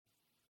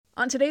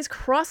On today's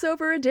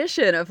crossover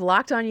edition of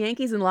Locked On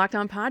Yankees and Locked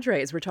On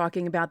Padres, we're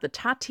talking about the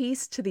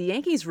Tatis to the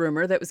Yankees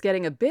rumor that was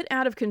getting a bit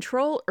out of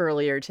control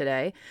earlier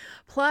today.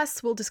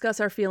 Plus, we'll discuss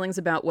our feelings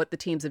about what the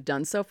teams have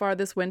done so far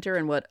this winter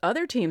and what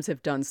other teams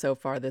have done so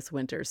far this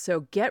winter.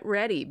 So get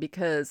ready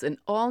because an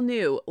all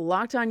new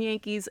Locked On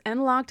Yankees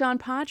and Locked On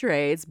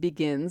Padres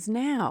begins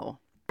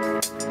now.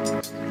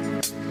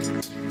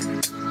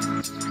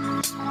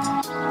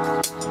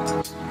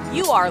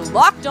 You are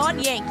Locked On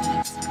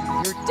Yankees,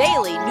 your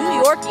daily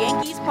New York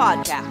Yankees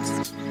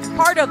podcast.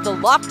 Part of the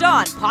Locked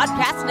On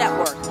Podcast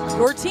Network,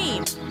 your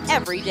team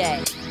every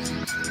day.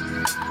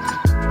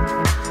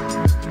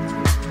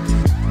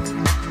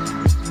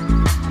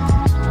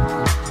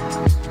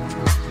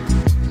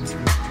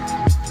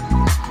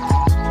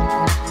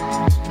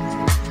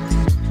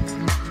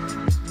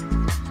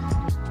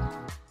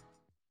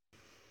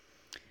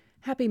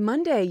 Happy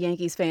Monday,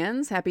 Yankees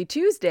fans. Happy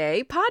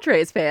Tuesday,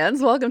 Padres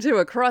fans. Welcome to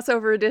a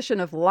crossover edition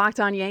of Locked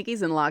On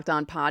Yankees and Locked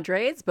On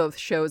Padres. Both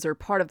shows are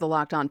part of the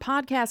Locked On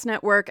Podcast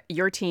Network,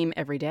 your team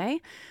every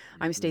day.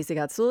 I'm Stacey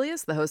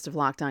Gotsoulias, the host of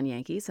Locked On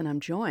Yankees, and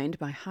I'm joined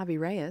by Javi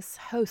Reyes,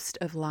 host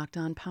of Locked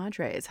On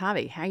Padres.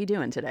 Javi, how you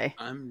doing today?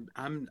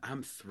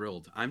 I'm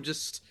thrilled. I'm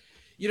just,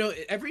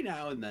 every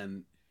now and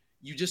then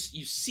you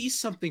see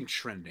something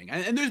trending.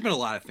 And there's been a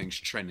lot of things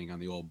trending on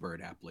the old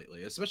Bird app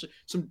lately, especially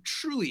some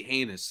truly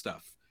heinous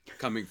stuff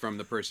coming from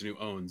the person who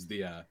owns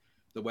the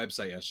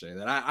website yesterday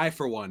that I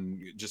for one,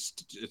 it's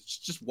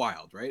just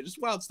wild, right? Just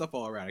wild stuff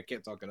all around. I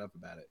can't talk enough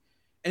about it.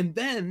 And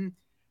then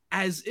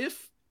as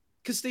if,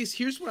 because Stace,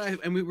 here's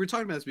what we were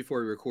talking about this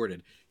before we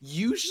recorded.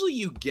 Usually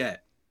you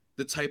get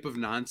the type of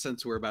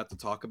nonsense we're about to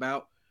talk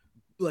about,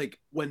 like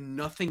when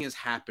nothing has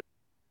happened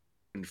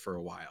for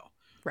a while.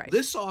 Right.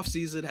 This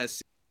offseason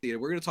has seen,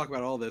 we're going to talk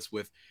about all this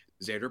with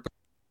Xander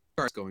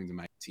going to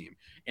my team,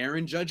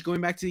 Aaron Judge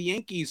going back to the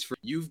Yankees.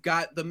 You've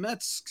got the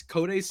Mets,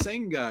 Kodai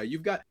Senga,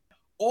 you've got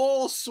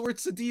all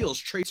sorts of deals,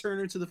 Trey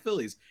Turner to the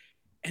Phillies.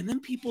 And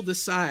then people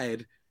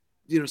decide,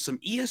 some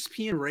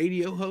ESPN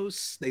radio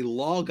hosts, they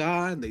log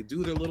on, they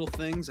do their little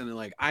things, and they're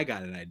like, I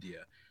got an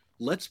idea.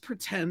 Let's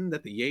pretend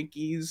that the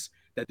Yankees,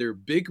 that their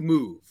big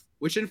move,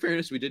 which in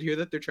fairness, we did hear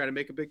that they're trying to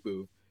make a big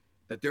move,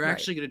 that they're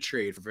actually going to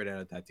trade for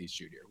Fernando Tatis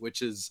Jr.,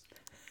 which is,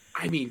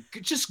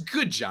 just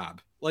good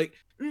job. Like,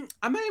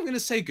 I'm not even going to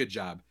say good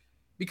job,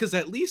 because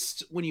at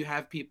least when you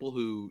have people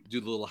who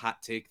do the little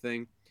hot take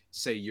thing,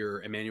 say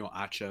you're Emmanuel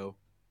Acho,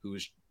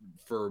 who's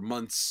for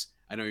months,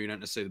 I know you're not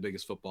necessarily the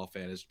biggest football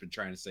fan, has been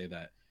trying to say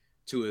that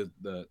the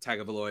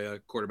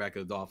Tagovailoa, quarterback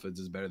of the Dolphins,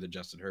 is better than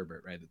Justin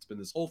Herbert, right? It's been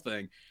this whole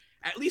thing.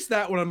 At least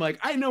that one, I'm like,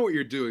 I know what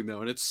you're doing,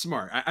 though, and it's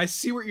smart. I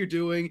see what you're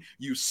doing.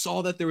 You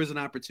saw that there was an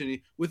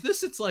opportunity. With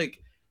this, it's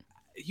like,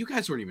 you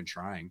guys weren't even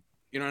trying.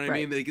 You know what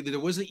I mean? There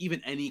wasn't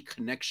even any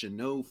connection,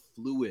 no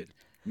fluid,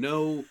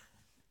 no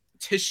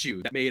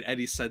tissue that made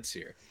any sense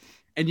here.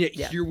 And yet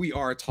here we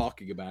are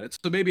talking about it.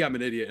 So maybe I'm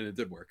an idiot and it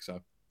did work.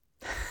 So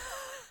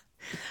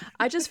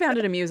I just found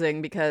it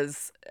amusing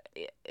because,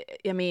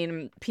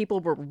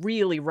 people were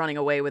really running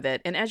away with it.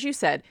 And as you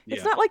said,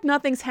 it's not like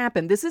nothing's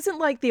happened. This isn't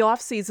like the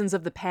off seasons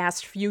of the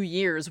past few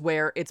years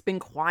where it's been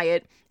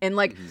quiet. And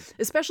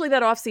especially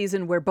that off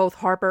season where both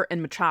Harper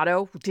and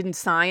Machado didn't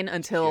sign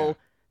until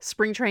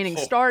spring training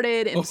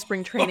started and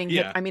spring training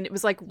hit. It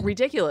was like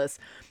ridiculous.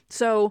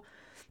 So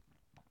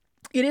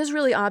it is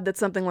really odd that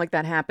something like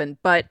that happened,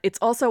 but it's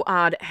also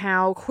odd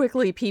how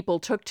quickly people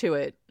took to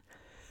it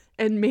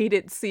and made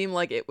it seem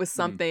like it was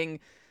something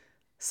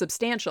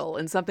substantial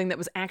and something that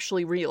was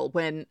actually real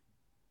when,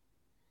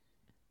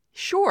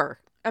 sure,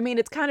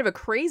 it's kind of a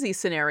crazy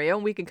scenario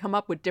and we can come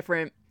up with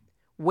different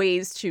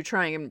ways to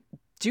try and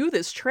do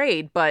this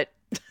trade, but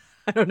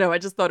I don't know. I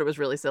just thought it was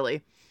really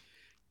silly.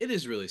 It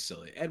is really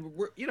silly. And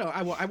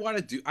I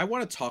want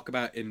to talk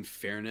about, in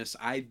fairness,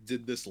 I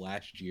did this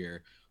last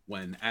year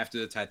when after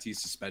the Tatis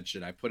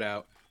suspension, I put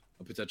out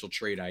a potential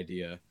trade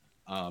idea.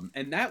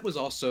 And that was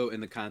also in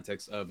the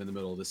context of in the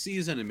middle of the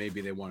season, and maybe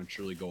they want to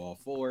truly go all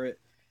for it.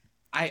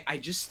 I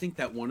just think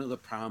that one of the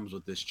problems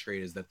with this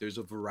trade is that there's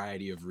a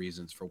variety of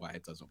reasons for why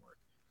it doesn't work,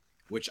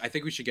 which I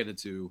think we should get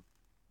into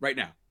right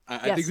now.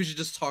 I think we should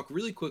just talk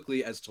really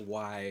quickly as to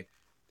why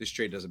this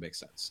trade doesn't make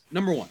sense.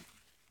 Number one,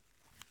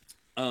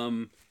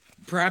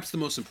 perhaps the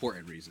most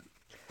important reason.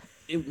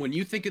 When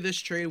you think of this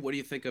trade, what do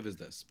you think of as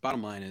this?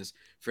 Bottom line is,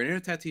 Fernando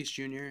Tatis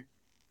Jr.,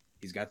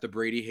 he's got the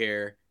Brady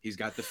hair, he's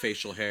got the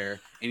facial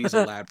hair, and he's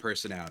a loud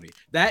personality.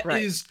 That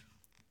is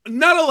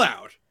not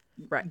allowed.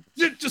 Right.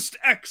 Just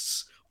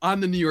X on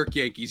the New York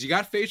Yankees. You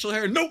got facial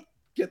hair? Nope.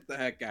 Get the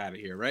heck out of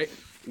here, right?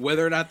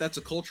 Whether or not that's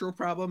a cultural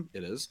problem,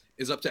 it is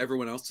up to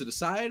everyone else to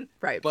decide.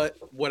 Right. But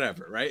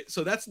whatever, right?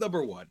 So that's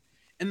number one.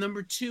 And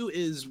number two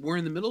is we're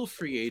in the middle of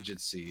free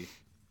agency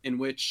in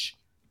which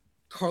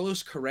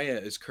Carlos Correa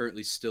is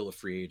currently still a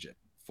free agent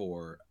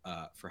for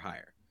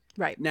hire.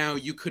 Right. Now,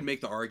 you could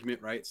make the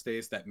argument, right,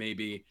 Stace, that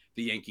maybe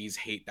the Yankees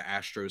hate the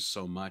Astros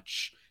so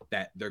much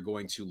that they're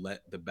going to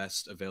let the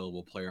best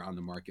available player on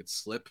the market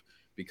slip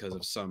because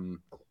of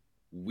some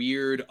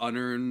weird,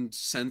 unearned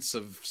sense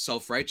of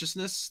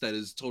self-righteousness that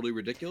is totally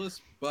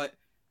ridiculous. But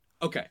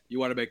Okay, you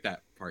want to make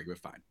that argument,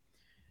 fine.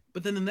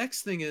 But then the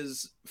next thing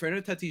is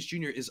Fernando Tatis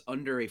Jr. is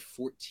under a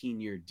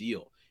 14-year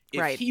deal. If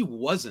Right. he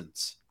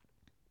wasn't,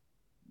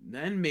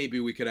 then maybe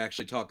we could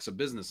actually talk some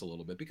business a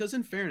little bit. Because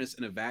in fairness,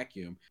 in a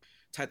vacuum,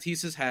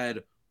 Tatis has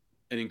had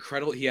an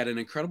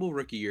incredible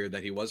rookie year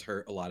that he was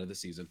hurt a lot of the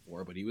season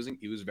for, but he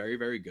was very,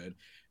 very good.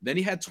 Then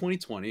he had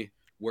 2020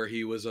 where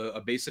he was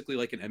a basically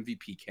like an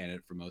MVP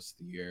candidate for most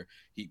of the year.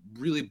 He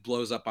really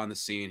blows up on the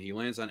scene. He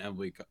lands on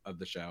MVP of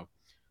the show,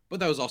 but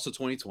that was also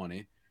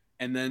 2020.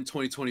 And then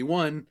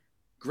 2021,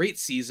 great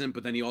season,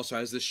 but then he also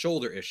has this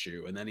shoulder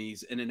issue, and then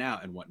he's in and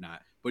out and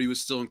whatnot. But he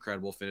was still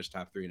incredible, finished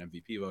top 3 in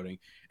MVP voting.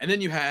 And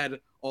then you had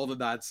all the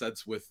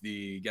nonsense with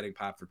the getting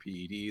popped for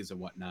PEDs and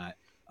whatnot.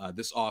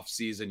 This off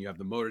season, you have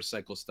the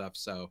motorcycle stuff.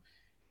 So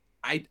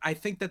I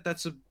think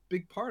that's a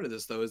big part of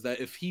this, though, is that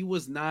if he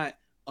was not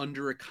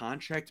under a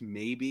contract,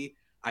 maybe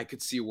I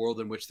could see a world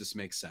in which this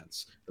makes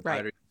sense. The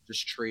Pirates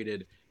just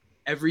traded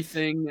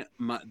everything.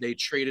 They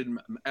traded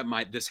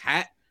this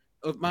hat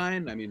of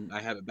mine. I mean,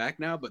 I have it back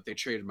now, but they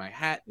traded my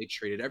hat. They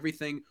traded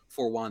everything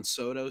for Juan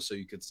Soto. So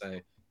you could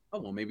say, oh,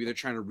 well, maybe they're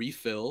trying to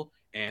refill,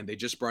 and they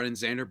just brought in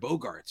Xander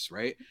Bogaerts,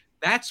 right?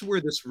 That's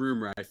where this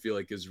rumor, I feel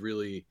like, is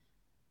really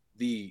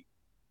the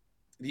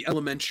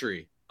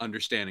elementary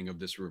understanding of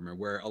this rumor,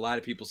 where a lot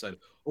of people said,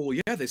 oh, well,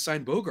 yeah, they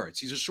signed Bogaerts.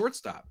 He's a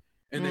shortstop.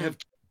 And they have,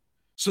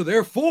 so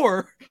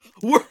therefore,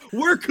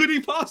 where could he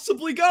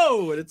possibly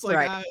go? And it's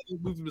like,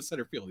 move him to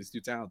center field. He's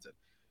too talented.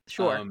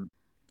 Sure.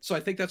 So I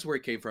think that's where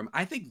it came from.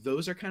 I think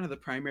those are kind of the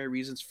primary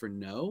reasons for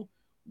no.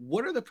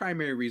 What are the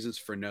primary reasons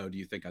for no, do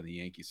you think, on the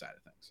Yankee side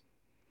of things?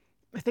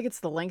 I think it's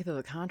the length of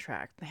the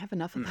contract. They have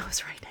enough of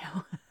those right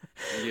now.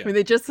 Yeah. I mean,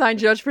 they just signed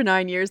Judge for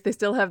 9 years. They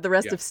still have the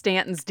rest of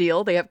Stanton's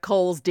deal. They have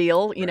Cole's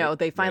deal. You know,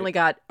 they finally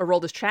got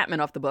Aroldis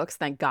Chapman off the books,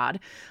 thank God.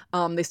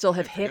 They still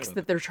have Hicks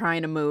that they're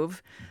trying to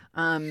move.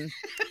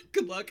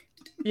 Good luck.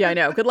 Yeah, I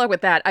know. Good luck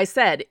with that. I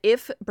said,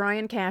 if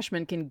Brian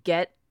Cashman can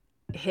get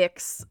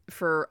Hicks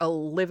for a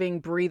living,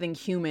 breathing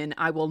human,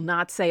 I will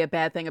not say a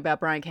bad thing about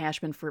Brian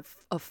Cashman for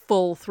a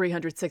full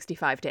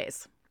 365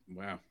 days.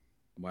 Wow.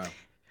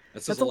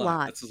 That's a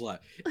lot. That's a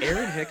lot.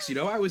 Aaron Hicks,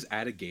 I was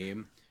at a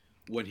game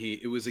when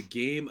it was a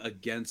game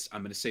against,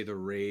 I'm going to say the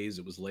Rays.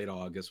 It was late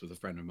August with a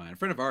friend of mine. A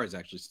friend of ours,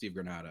 actually, Steve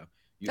Granado.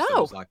 Used to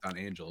was Locked On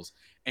Angels.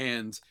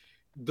 And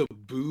the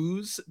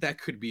boos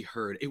that could be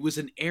heard, it was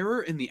an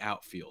error in the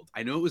outfield.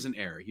 I know it was an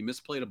error. He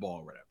misplayed a ball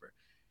or whatever.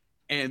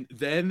 And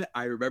then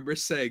I remember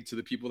saying to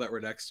the people that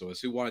were next to us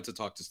who wanted to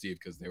talk to Steve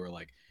because they were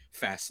like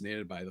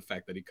fascinated by the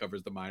fact that he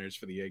covers the minors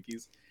for the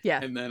Yankees. Yeah.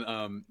 And then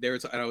and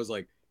I was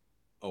like,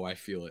 oh, I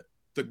feel it.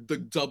 The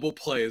double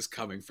play is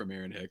coming from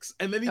Aaron Hicks.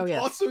 And then he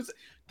also,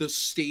 the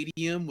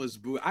stadium was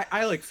booing.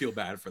 I like feel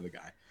bad for the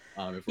guy,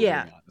 if we're being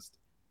honest.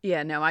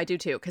 Yeah, no, I do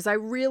too. Because I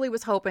really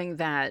was hoping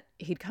that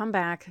he'd come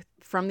back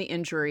from the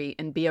injury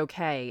and be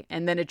okay.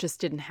 And then it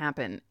just didn't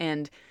happen.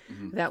 And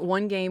that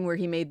one game where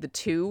he made the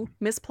 2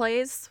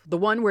 misplays, the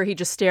one where he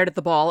just stared at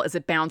the ball as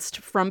it bounced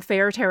from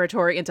fair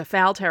territory into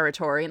foul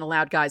territory and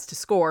allowed guys to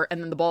score.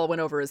 And then the ball went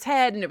over his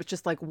head. And it was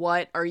just like,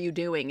 what are you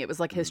doing? It was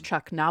like his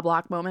Chuck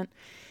Knobloch moment.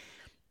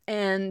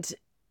 And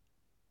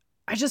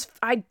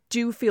I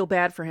do feel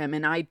bad for him.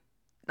 And I'm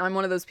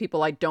one of those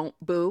people I don't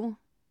boo.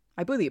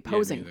 I boo the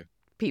opposing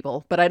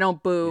people, but I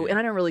don't boo, and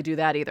I don't really do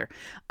that either.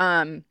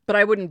 But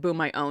I wouldn't boo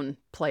my own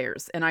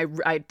players. And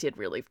I did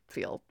really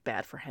feel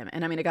bad for him.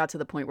 And I mean, it got to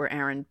the point where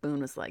Aaron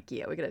Boone was like,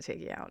 yeah, we got to take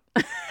you out.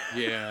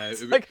 Yeah,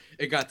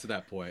 it got to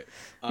that point.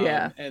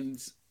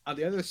 And on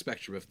the other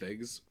spectrum of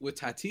things, with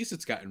Tatis,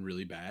 it's gotten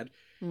really bad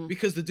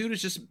because the dude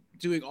is just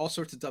doing all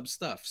sorts of dumb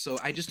stuff. So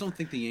I just don't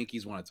think the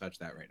Yankees want to touch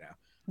that right now.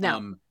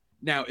 No.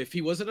 Now, if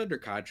he wasn't under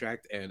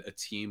contract and a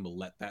team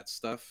let that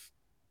stuff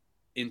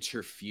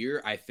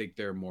interfere, I think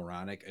they're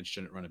moronic and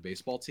shouldn't run a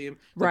baseball team.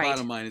 The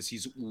bottom line is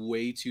he's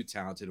way too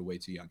talented and way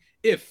too young.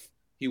 If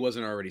he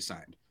wasn't already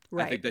signed,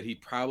 I think that he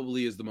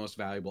probably is the most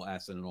valuable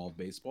asset in all of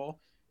baseball.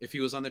 If he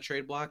was on the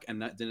trade block and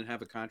didn't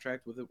have a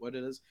contract with it, what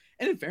it is.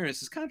 And in fairness,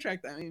 his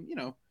contract, I mean,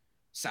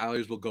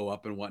 salaries will go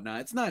up and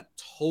whatnot. It's not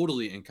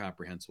totally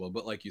incomprehensible,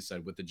 but like you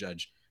said, with the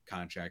Judge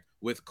contract,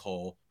 with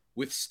Cole,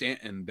 with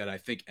Stanton, that I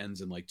think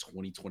ends in like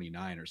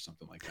 2029 or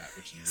something like that,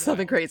 which is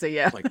something crazy.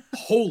 Yeah. Like,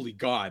 holy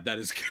God, that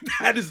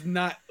is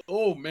not,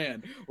 oh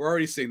man, we're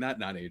already seeing that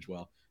not age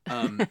well.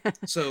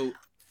 So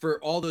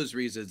for all those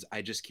reasons,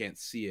 I just can't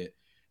see it.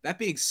 That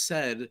being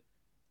said,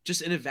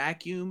 just in a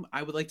vacuum,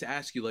 I would like to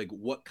ask you, like,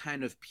 what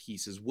kind of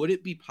pieces would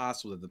it be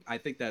possible that I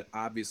think that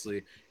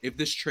obviously if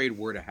this trade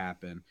were to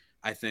happen,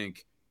 I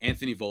think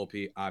Anthony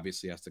Volpe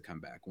obviously has to come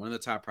back. One of the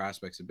top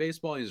prospects in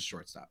baseball. He's a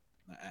shortstop.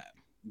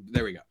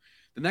 There we go.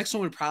 The next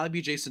one would probably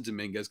be Jason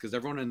Dominguez because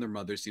everyone and their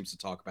mother seems to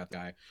talk about the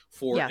guy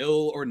for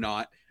ill or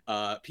not.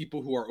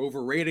 People who are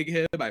overrating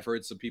him. I've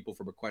heard some people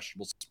from a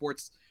questionable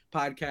sports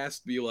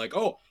podcast be like,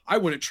 oh, I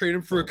wouldn't trade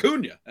him for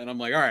Acuna. And I'm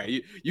like, all right,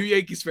 you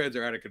Yankees fans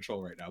are out of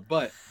control right now.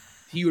 But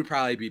he would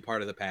probably be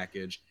part of the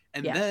package.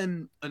 And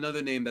then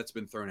another name that's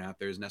been thrown out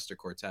there is Nestor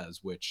Cortez,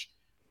 which,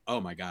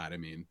 oh my God, I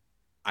mean,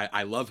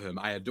 I love him.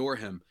 I adore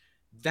him.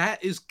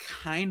 That is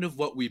kind of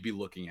what we'd be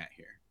looking at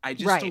here. I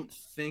just Right. don't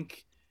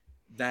think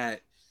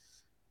that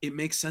it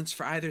makes sense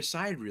for either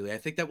side, really. I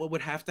think that what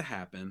would have to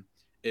happen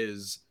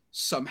is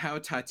somehow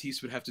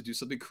Tatis would have to do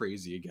something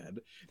crazy again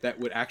that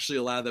would actually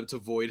allow them to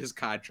void his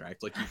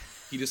contract. Like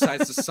he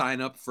decides to sign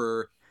up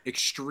for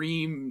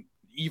extreme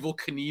evil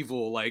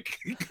Knievel,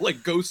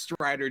 like Ghost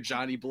Rider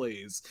Johnny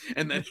Blaze,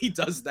 and then he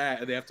does that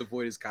and they have to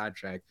void his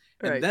contract.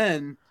 And Right.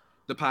 then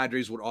the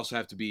Padres would also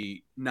have to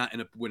be not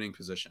in a winning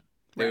position.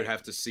 They would Right.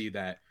 have to see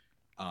that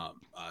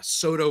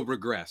Soto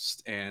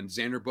regressed and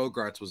Xander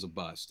Bogaerts was a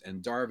bust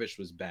and Darvish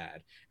was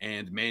bad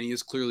and Manny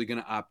is clearly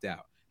going to opt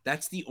out.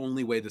 That's the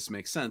only way this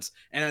makes sense.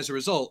 And as a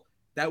result,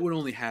 that would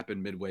only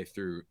happen midway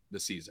through the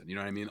season. You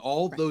know what I mean?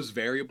 All Right. those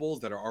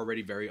variables that are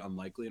already very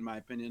unlikely, in my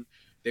opinion,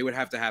 they would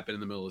have to happen in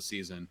the middle of the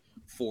season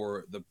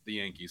for the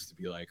Yankees to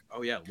be like,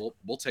 oh yeah,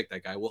 we'll take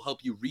that guy. We'll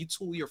help you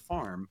retool your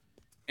farm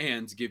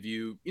and give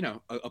you,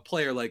 a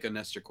player like a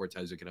Nestor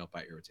Cortez who can help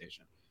out your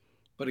rotation.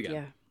 But again,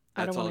 Yeah.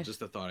 I that's don't all want to.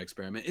 just a thought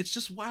experiment. It's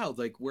just wild,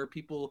 like where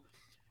people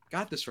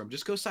got this from.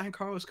 Just go sign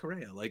Carlos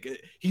Correa. Like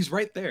he's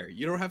right there.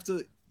 You don't have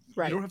to.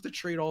 Right. You don't have to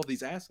trade all of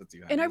these assets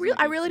you have. And I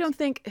really don't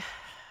think.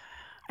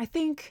 I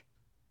think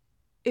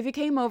if he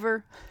came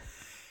over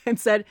and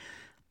said,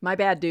 "My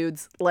bad,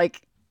 dudes,"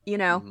 like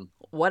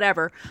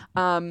whatever,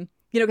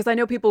 because I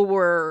know people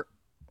were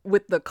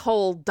with the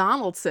Cole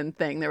Donaldson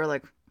thing. They were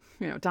like,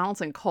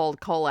 Donaldson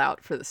called Cole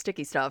out for the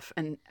sticky stuff,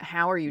 and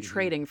how are you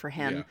trading for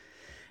him? Yeah.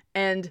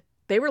 And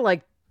they were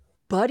like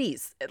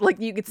buddies. Like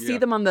you could see Yeah.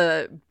 them on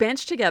the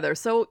bench together.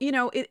 So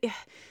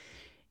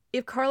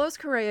if Carlos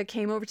Correa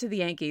came over to the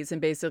Yankees and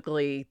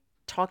basically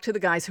talked to the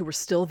guys who were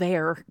still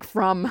there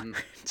from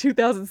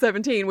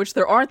 2017, which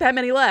there aren't that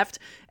many left,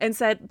 and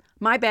said,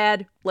 "My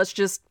bad, let's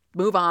just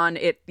move on,"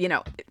 it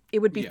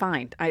would be Yeah.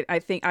 fine.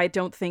 I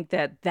don't think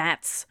that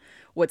that's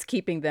what's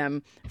keeping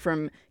them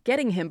from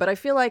getting him, but I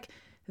feel like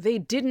they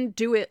didn't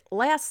do it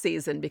last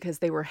season because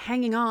they were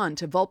hanging on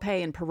to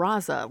Volpe and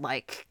Peraza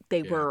like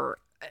they were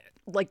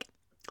like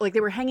they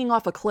were hanging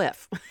off a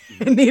cliff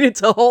and needed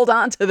to hold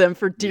on to them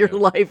for dear Yeah.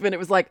 life. And it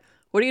was like,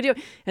 what do you do?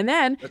 And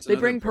then That's they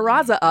another bring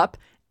important Peraza one. up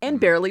and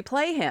barely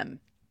play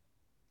him,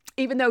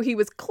 even though he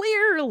was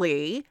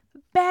clearly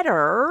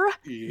better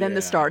than Yeah.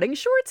 the starting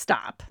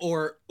shortstop.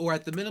 Or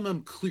at the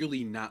minimum,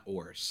 clearly not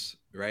worse,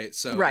 right?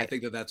 So I Right.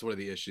 think that's one of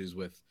the issues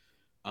with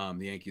the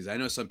Yankees. I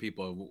know some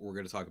people, we're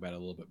going to talk about it a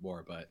little bit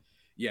more, but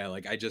yeah,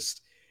 like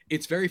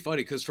it's very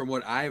funny because from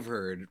what I've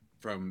heard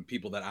from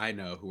people that I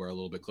know who are a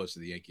little bit close to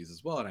the Yankees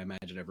as well, and I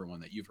imagine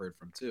everyone that you've heard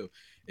from too,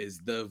 is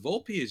the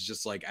Volpe is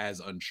just like as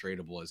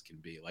untradeable as can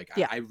be. Like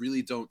Yeah. I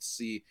really don't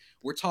see,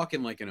 we're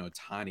talking like an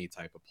Ohtani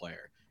type of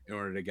player in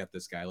order to get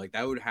this guy. Like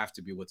that would have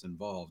to be what's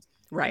involved.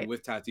 Right. And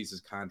with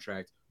Tatis's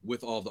contract,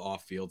 with all the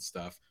off-field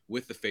stuff,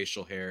 with the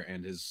facial hair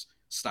and his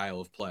style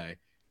of play,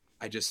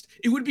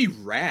 it would be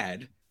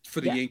rad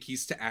for the Yeah.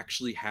 Yankees to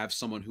actually have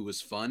someone who was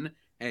fun.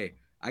 Hey,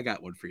 I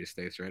got one for you,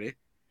 Stace. Ready?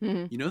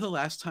 Mhm. You know, the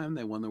last time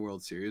they won the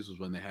World Series was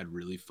when they had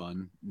really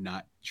fun,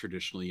 not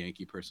traditional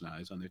Yankee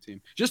personalities on their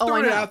team. Just Oh,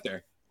 throwing I it know. out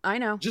there. I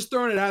know. Just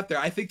throwing it out there.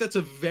 I think that's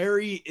a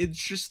very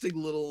interesting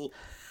little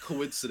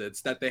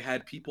coincidence that they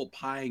had people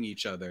pieing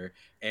each other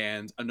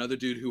and another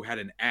dude who had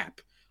an app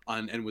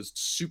on and was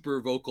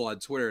super vocal on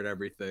Twitter and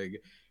everything.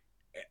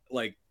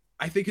 Like,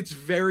 I think it's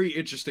very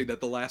interesting that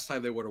the last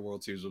time they won a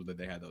World Series was that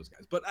they had those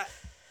guys. But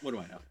what do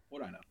I know? What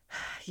do I know?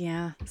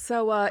 Yeah.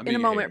 So in a being a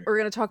moment, hater. we're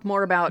going to talk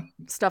more about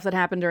stuff that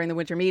happened during the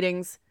winter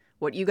meetings,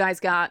 what you guys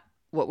got,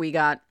 what we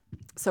got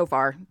so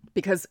far,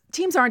 because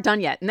teams aren't done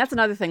yet. And that's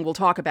another thing we'll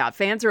talk about.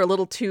 Fans are a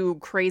little too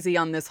crazy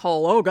on this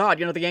whole, oh, God,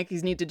 the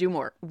Yankees need to do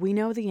more. We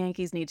know the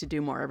Yankees need to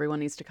do more. Everyone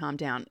needs to calm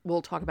down.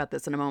 We'll talk about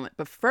this in a moment.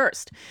 But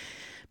first,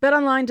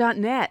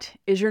 betonline.net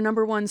is your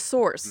number one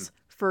source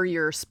for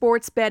your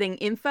sports betting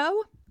info.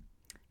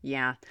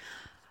 Yeah.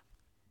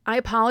 I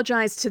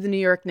apologize to the New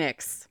York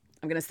Knicks.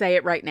 I'm going to say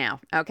it right now,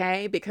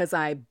 okay? Because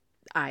I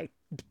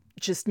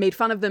just made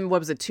fun of them, what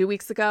was it, 2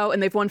 weeks ago?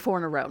 And they've won 4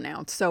 in a row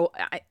now. So,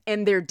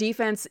 and their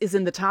defense is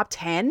in the top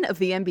 10 of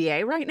the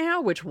NBA right now,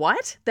 which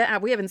what?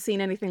 We haven't seen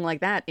anything like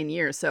that in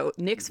years. So,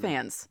 Knicks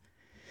fans,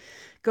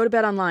 go to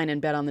BetOnline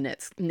and bet on the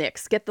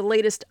Knicks. Get the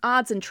latest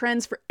odds and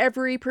trends for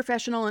every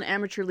professional and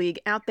amateur league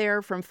out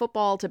there, from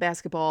football to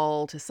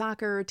basketball to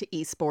soccer to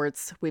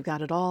esports. We've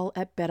got it all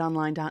at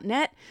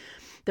betonline.net.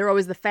 They're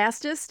always the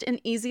fastest and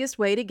easiest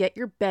way to get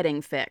your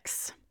betting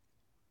fix.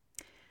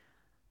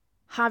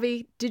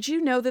 Javi, did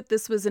you know that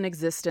this was in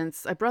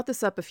existence? I brought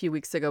this up a few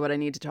weeks ago, but I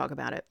need to talk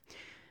about it.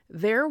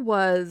 There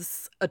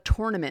was a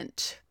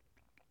tournament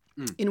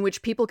in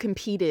which people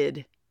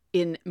competed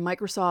in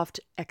Microsoft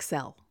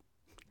Excel.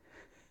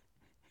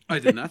 I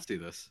did not see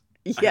this.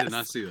 I Yes. did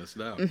not see this,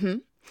 no. Mm-hmm.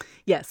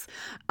 Yes.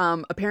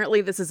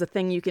 Apparently, this is a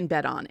thing you can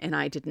bet on, and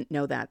I didn't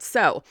know that.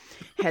 So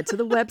head to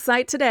the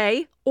website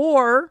today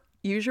or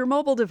use your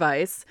mobile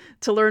device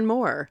to learn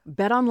more.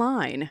 Bet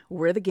online,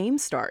 where the game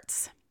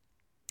starts.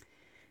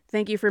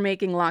 Thank you for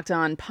making Locked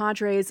On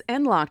Padres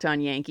and Locked On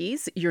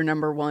Yankees your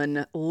number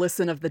one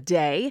listen of the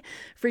day.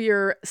 For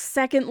your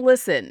second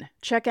listen,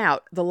 check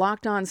out the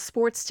Locked On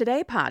Sports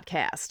Today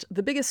podcast.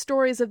 The biggest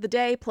stories of the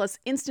day, plus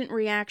instant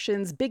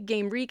reactions, big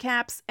game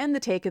recaps, and the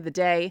take of the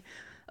day.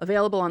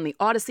 Available on the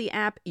Odyssey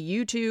app,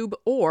 YouTube,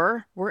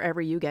 or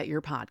wherever you get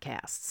your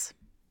podcasts.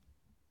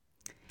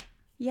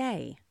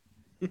 Yay.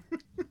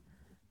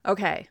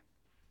 Okay.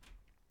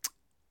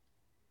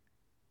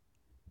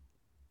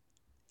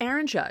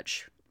 Aaron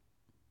Judge.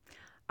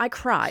 I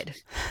cried.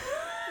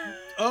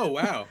 Oh,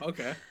 wow.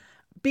 Okay.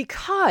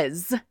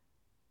 Because,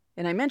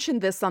 and I mentioned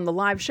this on the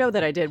live show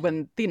that I did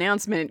when the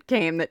announcement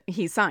came that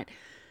he signed.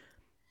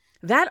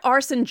 That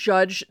Arson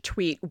Judge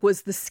tweet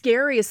was the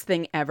scariest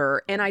thing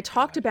ever. And I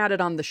talked about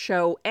it on the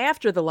show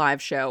after the live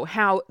show,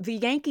 how the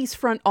Yankees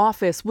front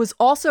office was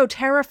also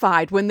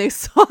terrified when they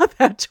saw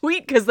that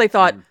tweet because they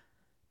thought,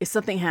 is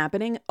something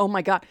happening? Oh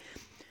my God.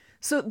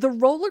 So the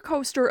roller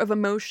coaster of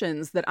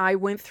emotions that I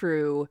went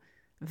through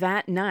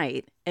that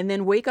night and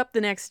then wake up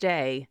the next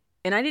day,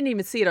 and I didn't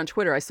even see it on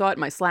Twitter. I saw it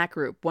in my Slack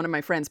group. One of my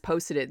friends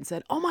posted it and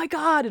said, oh my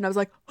God. And I was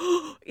like,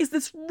 oh, is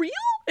this real?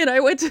 And I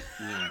went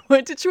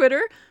to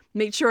Twitter,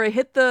 made sure I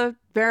hit the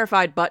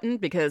verified button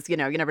because, you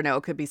never know.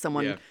 It could be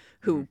someone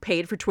who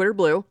paid for Twitter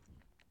Blue.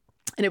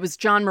 And it was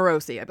John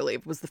Morosi, I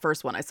believe, was the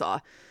first one I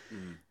saw.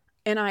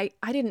 And I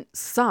didn't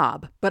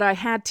sob, but I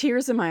had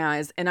tears in my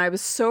eyes. And I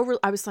was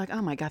I was like,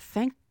 oh my God,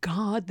 thank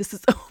God this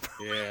is over.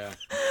 Yeah.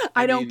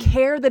 I don't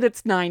care that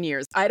it's 9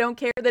 years. I don't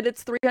care that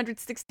it's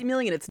 $360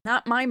 million. It's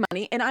not my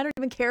money. And I don't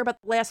even care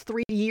about the last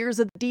 3 years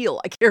of the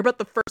deal. I care about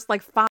the first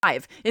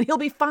 5. And he'll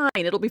be fine.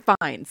 It'll be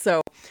fine.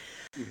 So,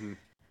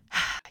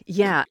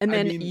 yeah. And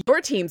then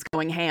your team's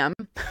going ham.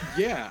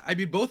 Yeah. I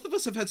mean, both of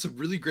us have had some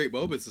really great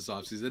moments this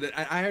offseason.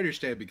 I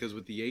understand because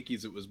with the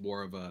Yankees, it was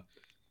more of a,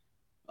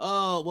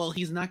 oh, well,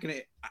 he's not going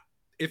to.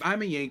 If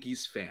I'm a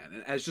Yankees fan,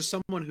 and as just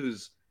someone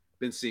who's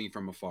been seeing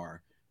from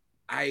afar,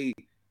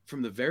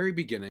 from the very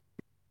beginning,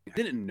 I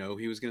didn't know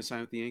he was going to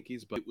sign with the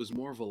Yankees, but it was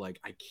more of a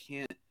I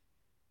can't.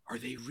 Are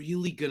they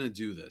really going to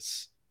do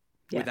this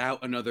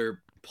without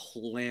another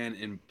plan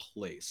in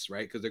place,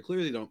 right? Because they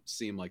clearly don't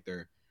seem like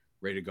they're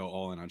ready to go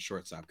all in on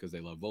shortstop because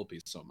they love Volpe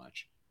so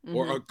much.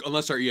 Or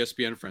unless our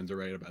ESPN friends are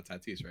right about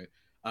Tatis, right?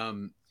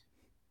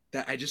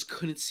 That I just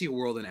couldn't see a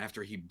world in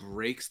after he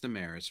breaks the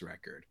Maris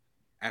record,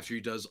 after he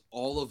does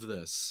all of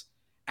this,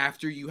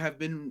 after you have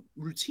been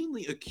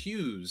routinely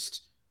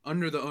accused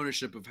under the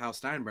ownership of Hal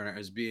Steinbrenner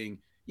as being,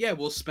 yeah,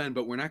 we'll spend,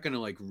 but we're not going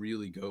to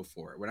really go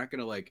for it. We're not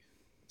going to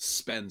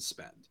spend.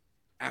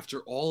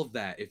 After all of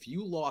that, if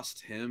you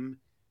lost him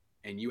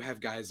and you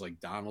have guys like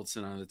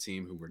Donaldson on the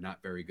team who were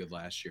not very good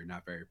last year,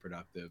 not very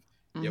productive,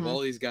 you have all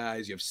these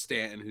guys, you have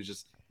Stanton who's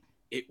just,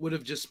 it would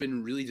have just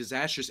been really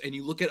disastrous. And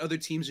you look at other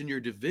teams in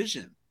your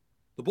division.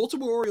 The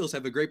Baltimore Orioles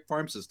have a great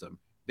farm system.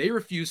 They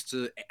refuse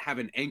to have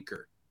an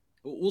anchor.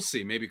 We'll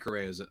see. Maybe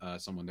Correa is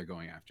someone they're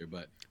going after.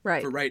 But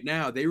for right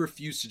now, they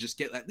refuse to just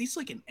get at least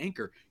an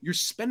anchor. You're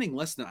spending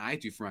less than I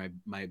do for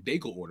my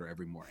bagel order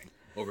every morning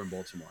over in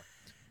Baltimore.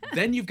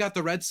 Then you've got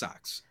the Red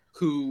Sox,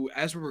 who,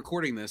 as we're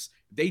recording this,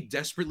 they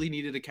desperately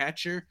needed a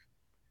catcher.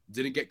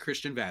 Didn't get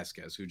Christian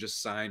Vasquez, who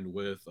just signed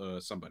with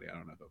somebody. I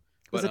don't know who.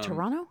 Was it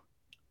Toronto?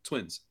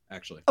 Twins,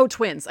 actually. Oh,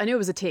 Twins. I knew it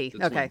was a T.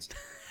 Okay. Twins.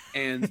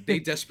 And they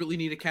desperately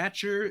need a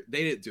catcher.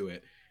 They didn't do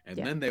it. And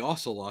then they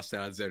also lost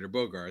Alexander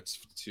Bogaerts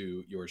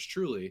to yours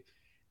truly.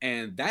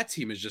 And that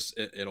team is just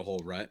in a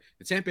whole rut.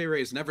 The Tampa Bay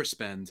Rays never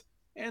spend,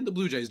 and the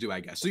Blue Jays do, I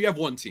guess. So you have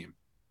one team,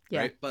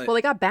 right? But well,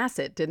 they got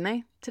Bassett, didn't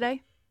they,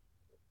 today?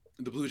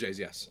 The Blue Jays,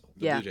 yes.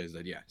 Blue Jays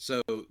did, yeah.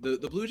 So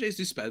the Blue Jays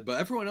do spend, but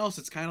everyone else,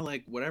 it's kind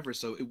of whatever.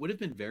 So it would have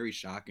been very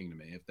shocking to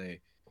me if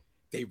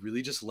they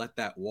really just let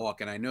that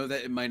walk. And I know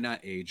that it might not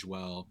age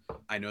well.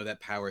 I know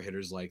that power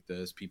hitters like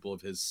this, people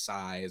of his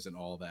size and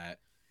all that.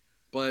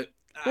 But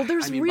well, there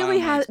really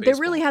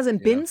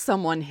hasn't been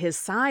someone his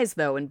size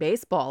though in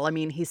baseball. I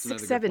mean, he's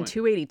 6'7",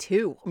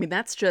 282. I mean,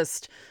 that's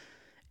just.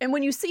 And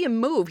when you see him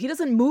move, he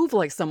doesn't move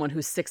like someone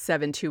who's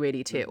 6'7",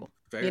 282.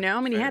 Fair,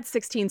 I mean, he had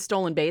 16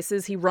 stolen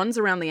bases. He runs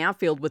around the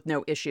outfield with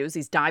no issues.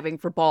 He's diving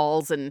for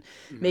balls and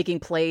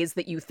making plays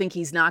that you think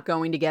he's not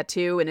going to get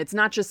to. And it's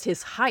not just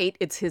his height;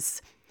 it's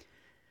his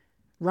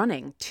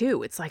running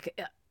too.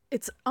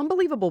 It's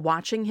unbelievable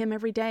watching him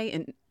every day.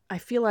 And I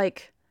feel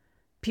like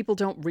people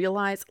don't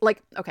realize,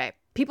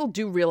 people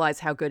do realize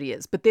how good he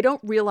is, but they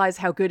don't realize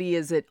how good he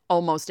is at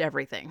almost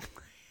everything.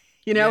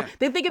 They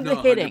think of the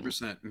hitting,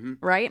 100%.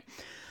 Right?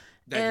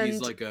 That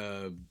he's like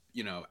a,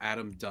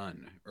 Adam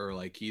Dunn, or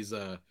he's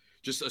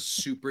just a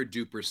super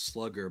duper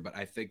slugger. But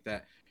I think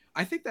that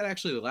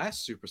actually the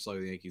last super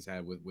slugger the Yankees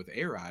had with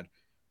A-Rod,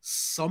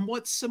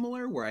 somewhat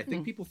similar, where I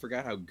think people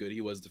forgot how good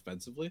he was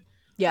defensively.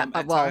 Yeah,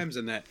 at times,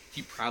 and that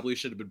he probably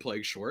should have been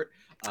playing short.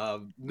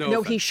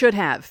 No, he should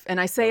have. And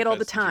I say it all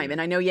the time. And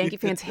I know Yankee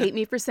fans hate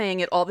me for saying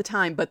it all the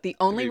time, but the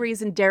only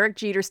reason Derek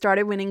Jeter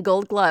started winning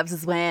Gold Gloves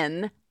is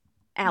when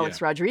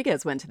Alex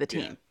Rodriguez went to the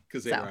team.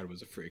 Because A-Rod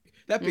was a freak.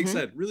 That being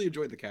said, really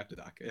enjoyed the Captain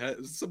Doc. It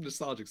has some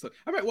nostalgic stuff.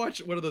 I might watch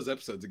one of those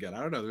episodes again. I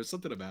don't know. There's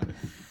something about it.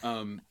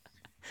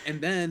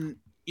 And then,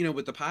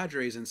 with the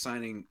Padres and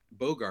signing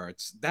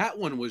Bogarts, that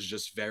one was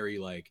just very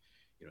like,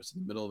 it's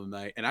in the middle of the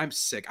night and I'm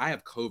sick. I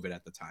have COVID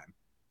at the time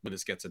when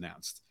this gets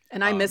announced.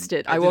 And I missed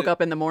it. I I woke didn't.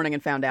 up in the morning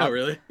and found Oh, out.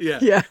 really? Yeah.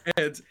 Yeah.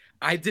 And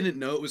I didn't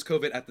know it was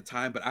COVID at the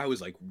time, but I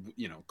was like,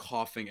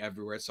 coughing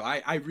everywhere. So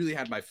I really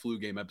had my flu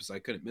game episode. I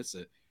couldn't miss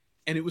it.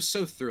 And it was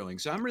so thrilling.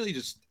 So I'm really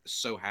just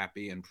so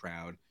happy and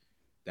proud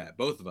that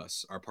both of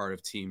us are part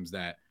of teams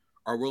that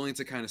are willing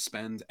to kind of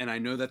spend. And I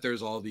know that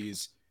there's all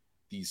these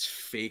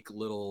fake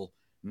little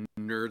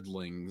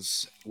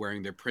nerdlings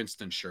wearing their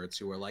Princeton shirts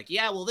who are like,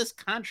 yeah, well, this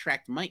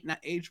contract might not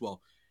age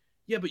well.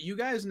 Yeah, but you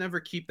guys never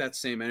keep that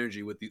same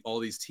energy with all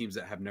these teams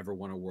that have never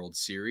won a World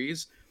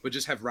Series, but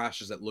just have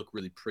rosters that look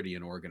really pretty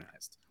and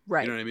organized.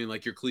 Right. You know what I mean?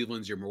 Like your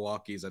Clevelands, your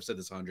Milwaukees. I've said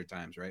this 100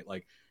 times, right?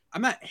 Like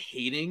I'm not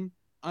hating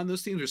on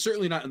those teams. They're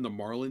certainly not in the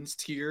Marlins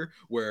tier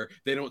where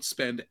they don't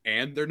spend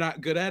and they're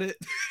not good at it.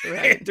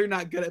 Right. They're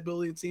not good at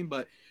building a team.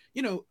 But,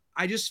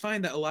 I just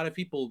find that a lot of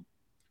people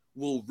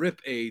will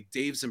rip a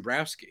Dave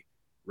Zambrowski,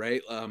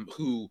 right?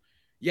 Who,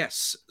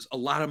 yes, a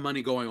lot of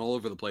money going all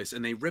over the place.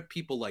 And they rip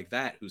people like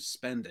that who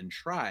spend and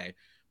try,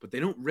 but they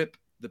don't rip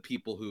the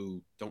people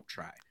who don't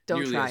try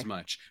nearly as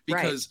much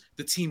because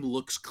the team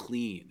looks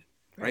clean.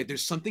 Right.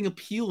 There's something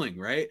appealing,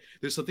 right?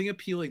 There's something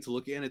appealing to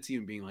looking at a team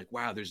and being like,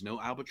 wow, there's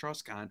no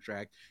albatross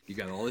contract. You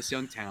got all this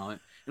young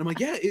talent. And I'm like,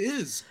 yeah, it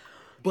is.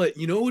 But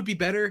what would be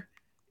better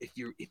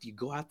if you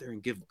go out there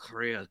and give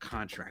Correa a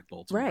contract,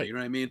 Baltimore. Right. You know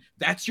what I mean?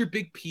 That's your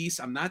big piece.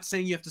 I'm not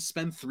saying you have to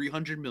spend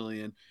 $300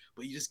 million,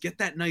 but you just get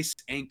that nice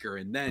anchor,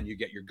 and then you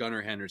get your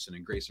Gunnar Henderson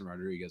and Grayson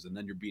Rodriguez, and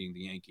then you're beating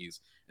the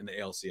Yankees in the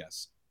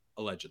ALCS,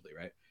 allegedly,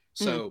 right?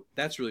 So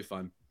that's really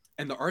fun.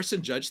 And the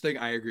Arson Judge thing,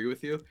 I agree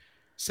with you.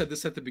 Said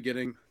this at the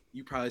beginning.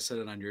 You probably said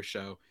it on your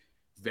show.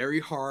 Very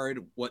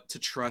hard what to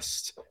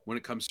trust when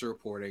it comes to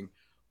reporting.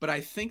 But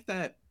I think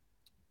that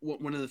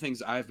one of the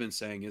things I've been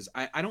saying is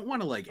I don't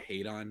want to like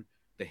hate on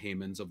the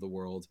Heymans of the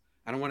world.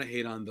 I don't want to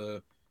hate on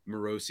the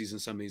Morosi's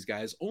and some of these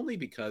guys, only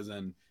because,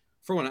 and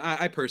for one,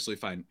 I personally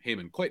find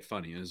Heyman quite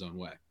funny in his own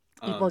way.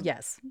 Well,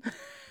 yes.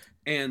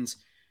 And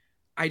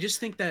I just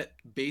think that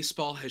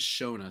baseball has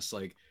shown us,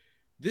 like,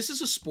 this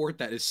is a sport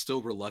that is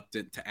still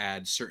reluctant to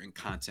add certain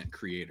content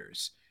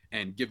creators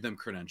and give them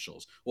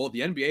credentials. Well,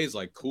 the NBA is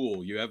like,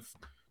 cool, you have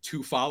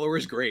 2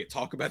 followers, great.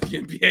 Talk about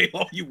the NBA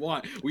all you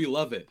want. We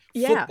love it.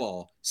 Yeah.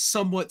 Football,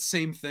 somewhat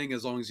same thing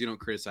as long as you don't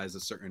criticize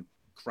a certain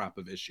crop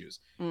of issues.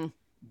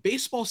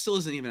 Baseball still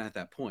isn't even at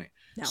that point.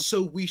 No.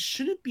 So we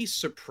shouldn't be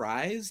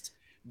surprised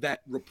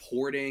that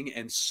reporting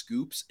and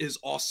scoops is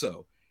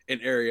also an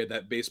area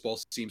that baseball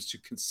seems to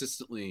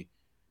consistently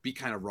be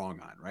kind of wrong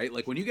on, right?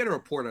 Like when you get a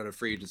report out of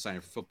free agent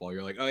signing for football,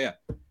 you're like, oh yeah,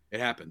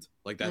 it happened.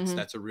 Like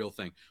that's a real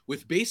thing.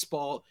 With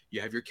baseball, you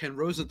have your Ken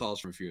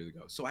Rosenthal's from a few years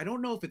ago. So I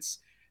don't know if it's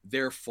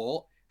their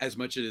fault as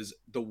much as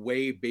the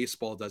way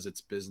baseball does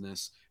its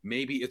business.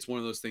 Maybe it's one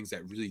of those things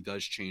that really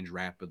does change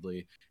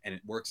rapidly and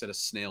it works at a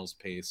snail's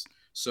pace.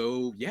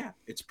 So yeah,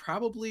 it's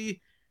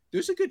probably,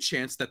 there's a good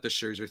chance that the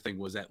Scherzer thing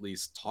was at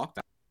least talked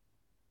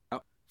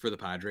about for the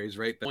Padres,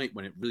 right? The point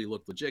when it really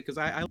looked legit, because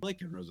I like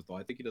Ken Rosenthal.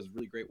 I think he does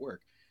really great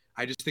work.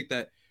 I just think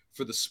that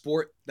for the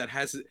sport that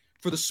has it,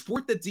 for the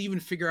sport that didn't even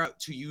figure out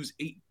to use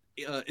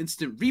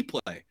instant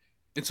replay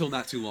until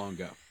not too long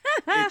ago,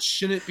 it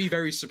shouldn't be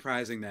very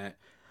surprising that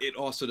it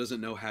also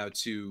doesn't know how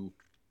to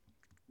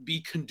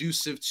be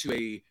conducive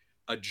to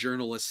a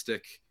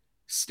journalistic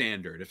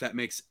standard, if that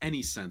makes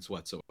any sense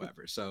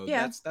whatsoever. So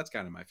yeah. that's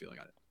kind of my feeling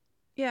on it.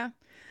 Yeah.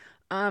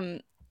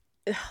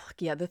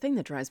 Yeah, the thing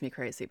that drives me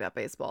crazy about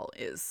baseball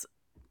is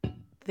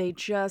they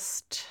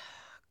just,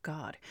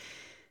 God,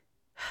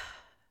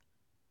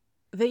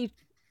 they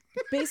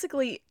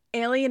basically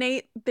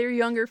alienate their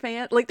younger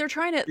fans. Like they're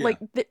trying to, like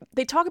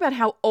they talk about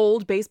how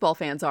old baseball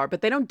fans are,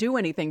 but they don't do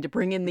anything to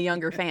bring in the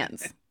younger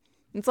fans.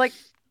 It's like,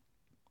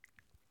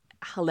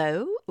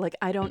 hello? Like,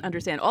 I don't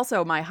understand.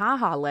 Also, my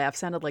ha-ha laugh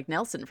sounded like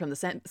Nelson from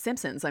The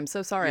Simpsons. I'm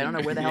so sorry. I don't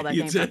know where the hell that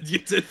came from. You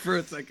did for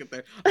a second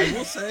there. I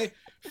will say,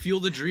 the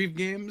Field of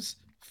Dreams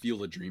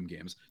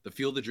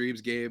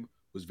game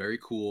was very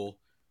cool.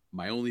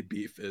 My only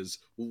beef is,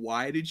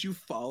 why did you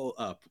follow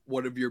up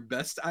one of your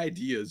best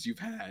ideas you've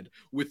had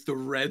with the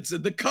Reds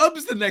and the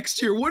Cubs the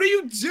next year? What are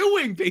you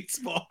doing,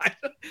 baseball?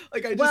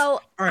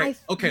 All right,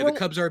 the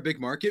Cubs are a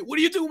big market. What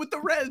are you doing with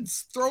the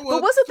Reds? But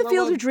wasn't the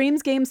Field of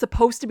Dreams game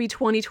supposed to be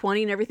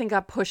 2020 and everything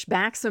got pushed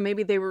back? So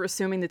maybe they were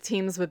assuming the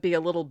teams would be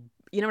a little,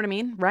 you know what I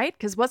mean? Right?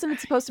 Because wasn't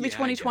it supposed to be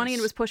 2020 and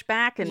it was pushed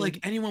back? And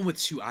like anyone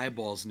with 2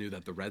 eyeballs knew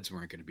that the Reds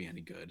weren't going to be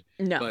any good.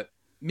 No. But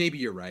maybe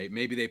you're right.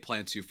 Maybe they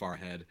planned too far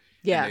ahead.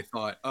 Yeah. And they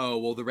thought, oh,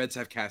 well, the Reds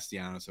have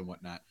Castellanos and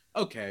whatnot.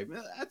 Okay,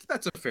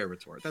 that's a fair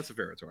retort. I'll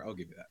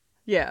give you that.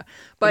 Yeah,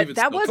 but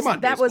that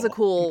was a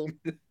cool.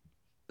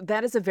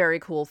 That is a very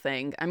cool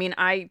thing. I mean,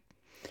 I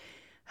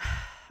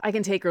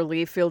can take or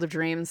leave Field of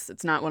Dreams.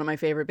 It's not one of my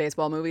favorite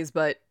baseball movies,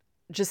 but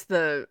just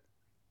the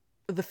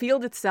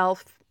field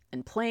itself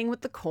and playing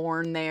with the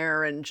corn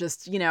there, and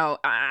just,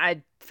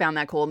 I found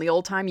that cool. And the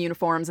old time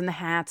uniforms and the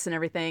hats and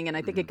everything. And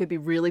I think it could be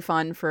really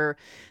fun for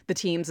the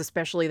teams,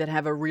 especially that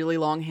have a really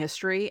long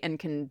history and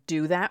can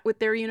do that with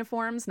their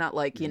uniforms. Not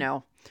like,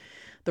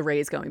 the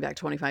Rays going back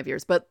 25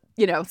 years, but,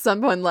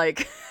 someone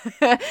like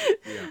the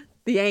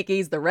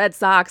Yankees, the Red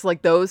Sox,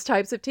 like those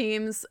types of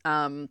teams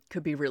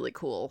could be really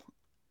cool.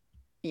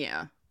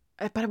 Yeah.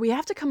 But we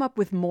have to come up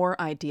with more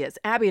ideas.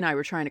 Abby and I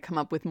were trying to come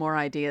up with more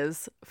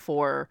ideas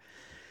for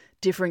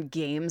different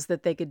games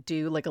that they could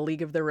do, like a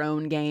League of Their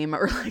Own game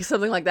or like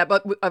something like that.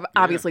 But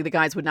obviously the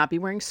guys would not be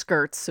wearing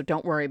skirts, so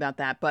don't worry about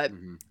that. But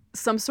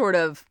some sort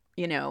of,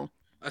 a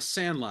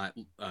Sandlot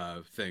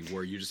thing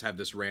where you just have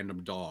this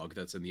random dog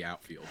that's in the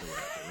outfield or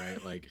whatever,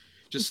 right? Like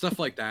just stuff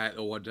like that.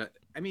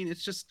 I mean,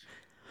 it's just,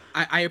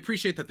 I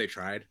appreciate that they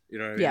tried, you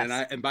know what I mean?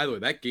 Yes. And by the way,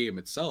 that game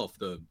itself,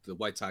 the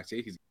White Sox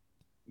Yankees,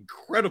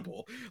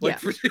 incredible.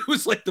 Like it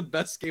was like the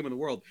best game in the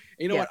world.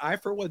 And you know what? I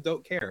for one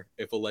don't care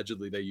if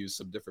allegedly they use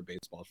some different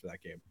baseballs for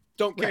that game.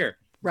 Don't care.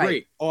 Right.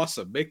 Great,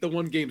 awesome. Make the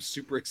one game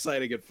super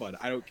exciting and fun.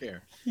 I don't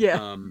care.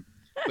 Yeah.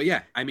 But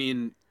yeah, I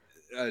mean,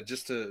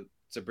 just to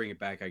bring it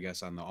back, I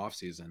guess, on the off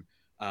season,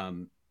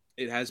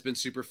 it has been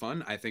super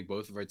fun. I think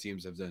both of our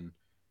teams have done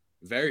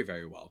very,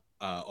 very well,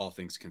 all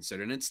things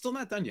considered. And it's still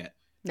not done yet.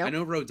 Nope. I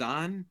know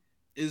Rodon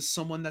is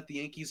someone that the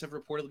Yankees have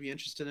reportedly be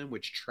interested in,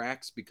 which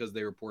tracks because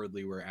they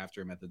reportedly were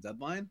after him at the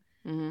deadline.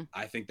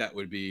 I think that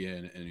would be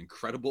an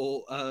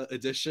incredible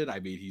addition. I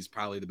mean, he's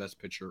probably the best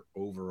pitcher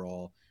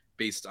overall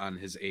based on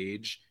his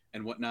age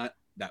and whatnot.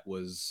 That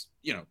was,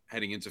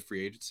 heading into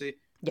free agency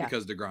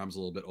because DeGrom's a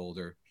little bit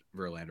older,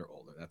 Verlander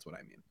older. That's what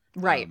I mean.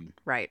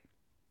 Right.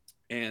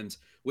 And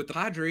with the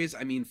Padres,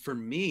 I mean, for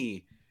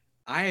me,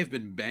 I have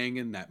been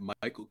banging that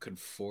Michael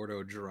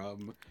Conforto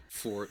drum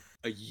for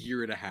a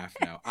year and a half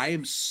now. I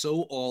am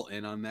so all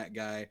in on that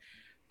guy.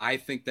 I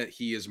think that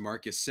he is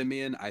Marcus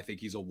Semien. I think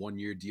he's a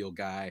one-year deal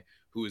guy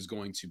who is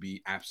going to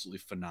be absolutely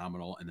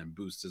phenomenal and then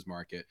boost his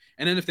market.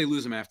 And then if they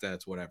lose him after that,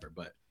 it's whatever.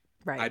 But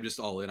I'm just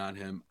all in on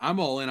him. I'm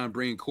all in on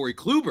bringing Corey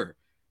Kluber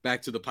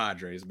back to the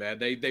Padres, man.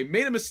 They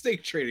made a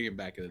mistake trading him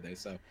back in the day.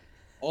 So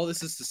all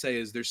this is to say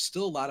is there's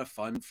still a lot of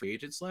fun free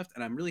agents left,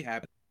 and I'm really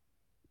happy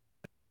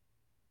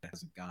it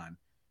hasn't gone,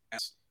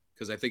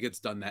 because I think it's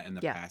done that in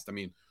the past. I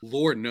mean,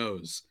 Lord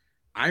knows,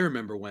 I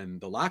remember when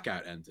the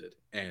lockout ended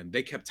and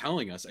they kept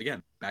telling us,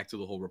 again, back to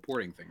the whole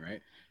reporting thing,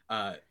 right?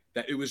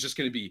 That it was just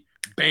going to be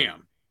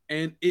bam.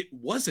 And it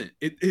wasn't.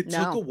 It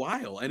took a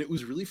while, and it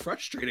was really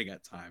frustrating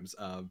at times.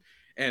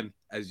 And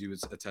as you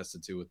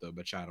attested to with the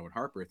Machado and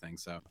Harper thing.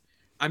 So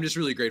I'm just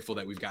really grateful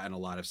that we've gotten a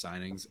lot of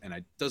signings, and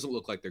it doesn't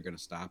look like they're going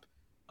to stop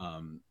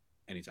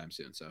anytime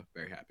soon. So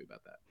very happy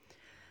about that.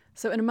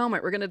 So in a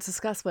moment, we're going to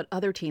discuss what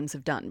other teams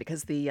have done,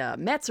 because the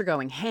Mets are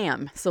going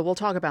ham. So we'll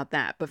talk about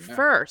that. But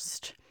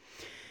first,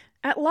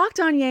 at Locked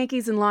On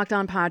Yankees and Locked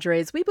On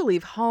Padres, we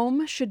believe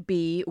home should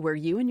be where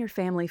you and your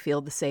family feel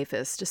the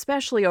safest,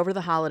 especially over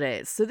the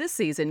holidays. So this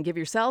season, give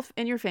yourself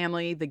and your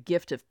family the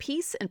gift of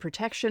peace and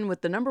protection with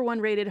the #1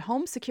 rated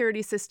home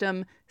security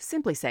system,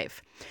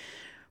 SimpliSafe.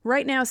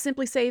 Right now,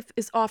 SimpliSafe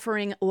is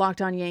offering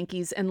Locked On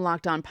Yankees and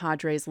Locked On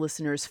Padres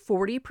listeners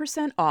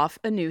 40% off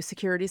a new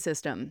security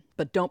system.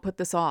 But don't put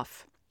this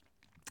off.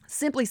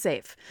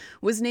 SimpliSafe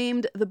was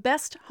named the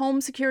best home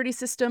security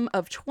system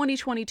of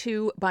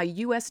 2022 by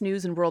U.S.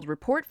 News & World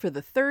Report for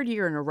the 3rd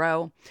year in a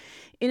row.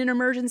 In an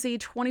emergency,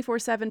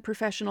 24/7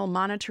 professional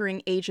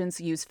monitoring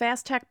agents use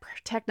Fast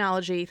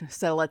technology.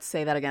 So let's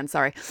say that again,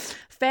 sorry.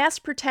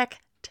 Fast Protect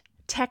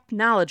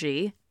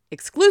technology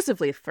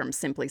exclusively from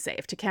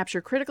SimpliSafe to capture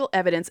critical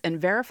evidence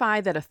and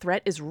verify that a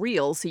threat is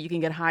real, so you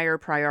can get higher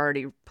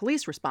priority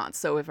police response.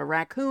 So if a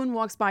raccoon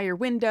walks by your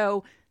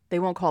window, they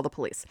won't call the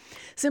police.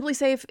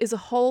 SimpliSafe is a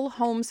whole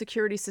home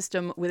security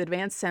system with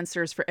advanced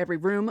sensors for every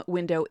room,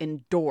 window,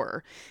 and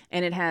door.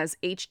 And it has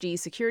HD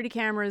security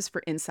cameras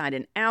for inside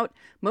and out,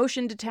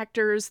 motion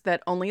detectors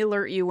that only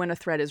alert you when a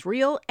threat is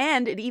real,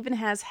 and it even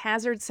has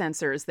hazard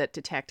sensors that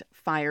detect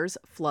fires,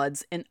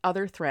 floods, and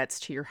other threats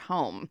to your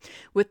home.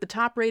 With the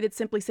top-rated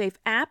SimpliSafe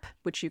app,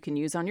 which you can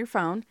use on your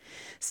phone,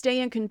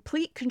 stay in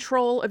complete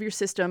control of your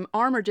system,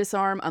 arm or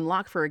disarm,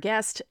 unlock for a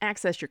guest,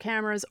 access your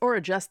cameras, or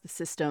adjust the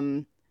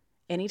system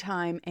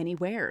anytime,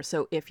 anywhere.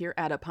 So if you're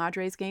at a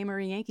Padres game or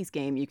a Yankees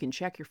game, you can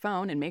check your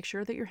phone and make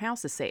sure that your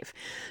house is safe.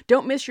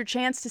 Don't miss your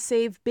chance to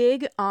save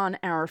big on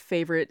our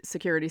favorite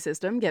security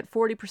system. Get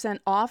 40%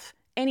 off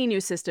any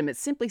new system at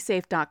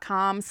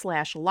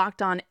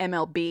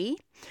simplisafe.com/lockedonmlb.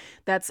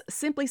 That's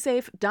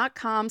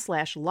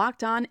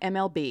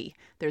simplisafe.com/lockedonmlb.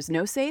 There's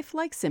no safe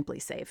like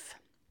SimpliSafe.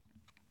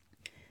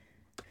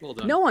 Well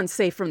done. No one's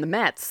safe from the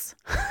Mets.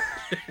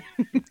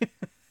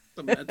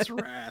 The Mets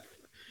wrath.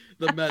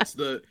 The Mets,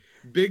 the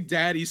Big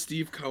Daddy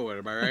Steve Cohen,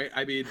 am I right?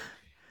 I mean,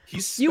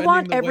 you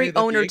want every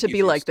owner to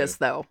be like this,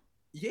 though.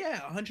 Yeah,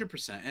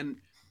 100%. And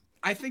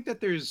I think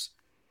that there's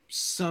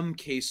some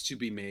case to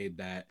be made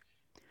that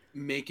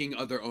making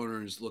other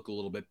owners look a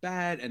little bit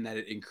bad, and that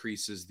it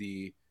increases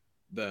the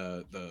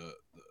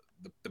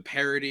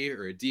parity,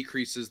 or it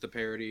decreases the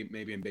parity,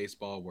 maybe in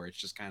baseball, where it's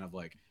just kind of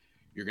like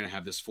You're going to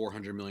have this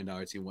 $400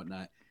 million team,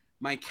 whatnot.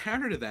 My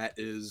counter to that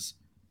is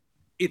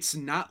it's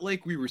not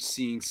like we were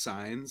seeing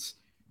signs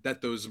that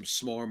those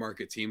smaller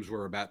market teams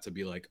were about to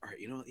be like, all right,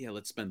 you know what? Yeah,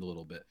 let's spend a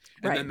little bit.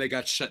 And then they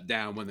got shut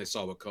down when they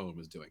saw what Cohen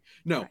was doing.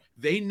 No,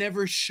 they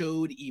never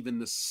showed even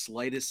the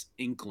slightest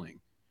inkling.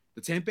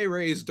 The Tampa Bay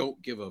Rays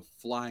don't give a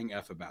flying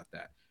F about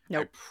that.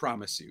 Nope. I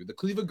promise you. The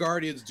Cleveland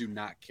Guardians do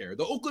not care.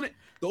 The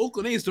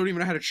Oakland A's don't even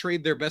know how to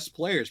trade their best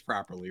players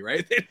properly,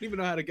 right? They don't even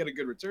know how to get a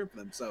good return for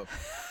them. So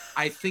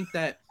I think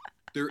that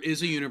there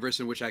is a universe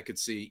in which I could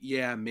see,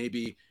 yeah,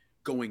 maybe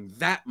going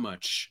that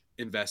much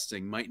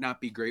investing might not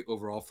be great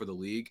overall for the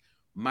league.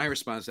 My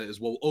response to that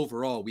is, well,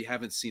 overall, we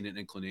haven't seen an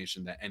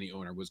inclination that any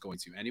owner was going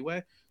to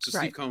anyway. So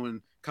Steve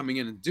Cohen coming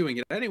in and doing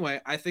it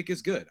anyway, I think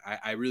is good.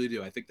 I really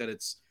do. I think that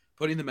it's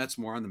putting the Mets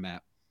more on the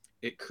map.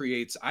 It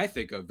creates, I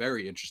think, a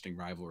very interesting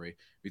rivalry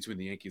between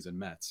the Yankees and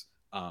Mets,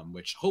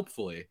 which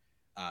hopefully,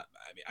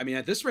 I mean,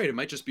 at this rate, it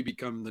might just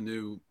become the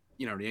new,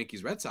 the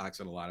Yankees Red Sox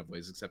in a lot of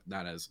ways, except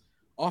not as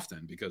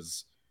often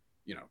because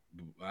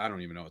I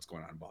don't even know what's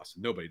going on in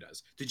Boston. Nobody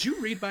does. Did you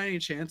read by any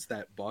chance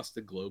that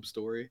Boston Globe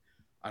story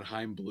on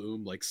Chaim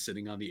Bloom, like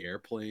sitting on the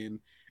airplane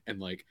and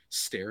like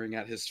staring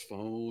at his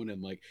phone,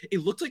 and like it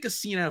looked like a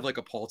scene out of like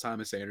a Paul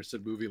Thomas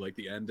Anderson movie, like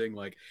the ending,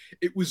 like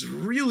it was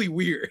really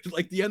weird,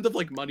 like the end of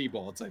like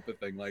Moneyball type of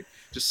thing, like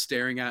just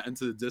staring out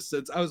into the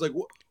distance. I was like,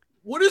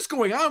 what is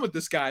going on with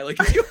this guy?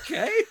 Like, is he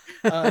okay?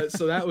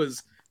 So that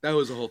was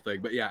a whole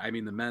thing. But yeah, I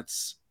mean, the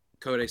Mets,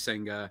 Kodai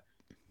Senga,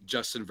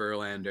 Justin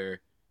Verlander,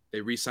 they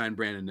re-signed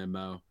Brandon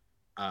Nimmo,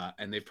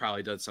 and they've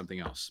probably done something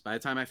else by the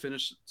time I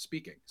finish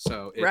speaking.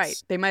 So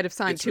they might have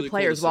signed two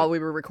players while we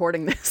were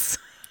recording this.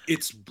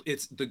 It's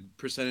the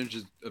percentage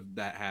of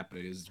that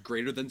happening is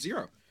greater than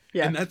 0.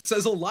 Yeah. And that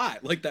says a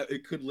lot. Like that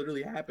it could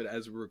literally happen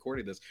as we're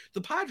recording this. The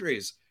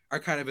Padres are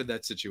kind of in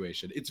that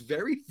situation. It's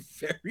very,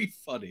 very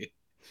funny.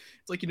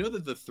 It's like,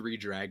 the 3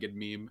 dragon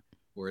meme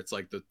where it's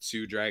like the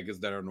 2 dragons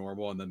that are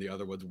normal and then the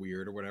other one's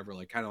weird or whatever,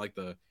 like kind of like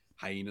the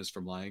hyenas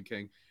from Lion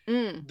King.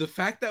 The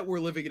fact that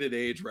we're living in an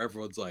age where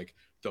everyone's like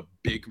the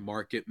big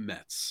market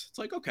Mets. It's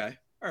like, okay,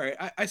 all right,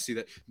 I see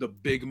that. The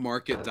big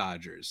market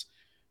Dodgers,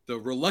 the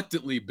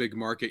reluctantly big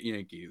market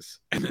Yankees,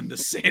 and then the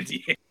San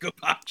Diego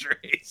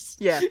Padres.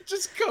 Yeah.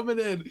 Just coming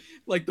in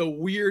like the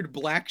weird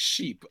black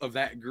sheep of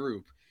that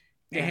group.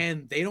 Yeah.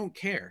 And they don't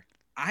care.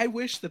 I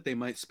wish that they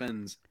might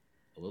spend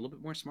a little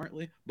bit more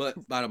smartly,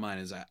 but bottom line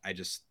is I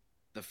just,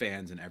 the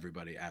fans and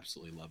everybody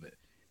absolutely love it.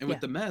 And with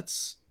the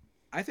Mets,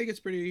 I think it's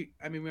pretty,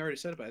 I mean, we already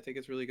said it, but I think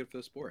it's really good for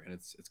the sport, and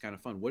it's kind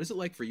of fun. What is it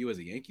like for you as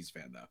a Yankees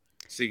fan, though,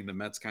 seeing the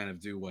Mets kind of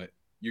do what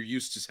you're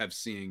used to have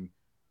seeing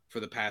for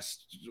the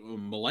past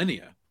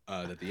millennia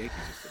that the Yankees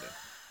used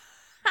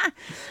to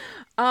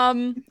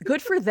do?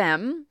 Good for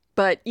them,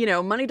 but,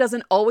 money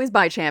doesn't always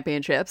buy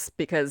championships,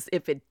 because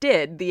if it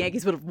did, the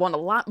Yankees would have won a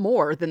lot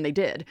more than they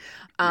did.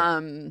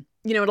 And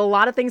a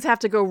lot of things have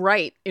to go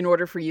right in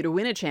order for you to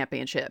win a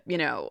championship,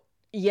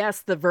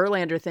 Yes, the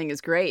Verlander thing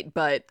is great,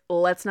 but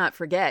let's not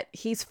forget,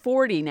 he's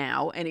 40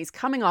 now, and he's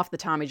coming off the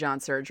Tommy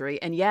John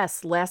surgery. And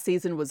yes, last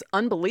season was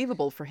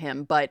unbelievable for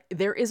him, but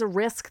there is a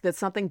risk that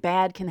something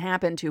bad can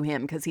happen to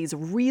him because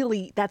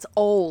that's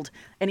old.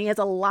 And he has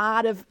a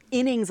lot of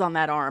innings on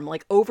that arm,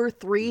 like over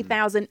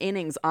 3,000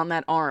 innings on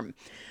that arm.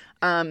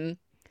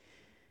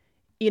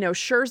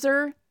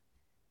 Scherzer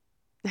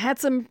had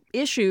some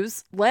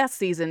issues last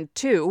season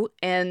too,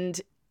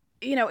 and,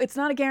 it's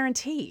not a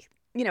guarantee.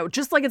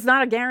 Just like it's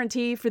not a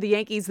guarantee for the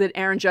Yankees that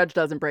Aaron Judge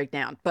doesn't break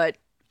down. But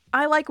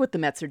I like what the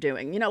Mets are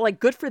doing.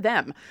 Good for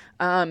them.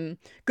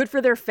 Good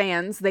for their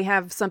fans. They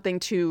have something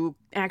to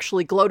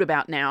actually gloat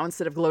about now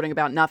instead of gloating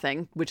about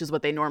nothing, which is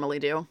what they normally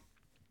do.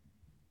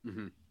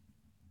 Mm-hmm.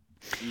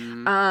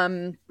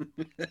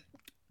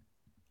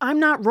 I'm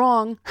not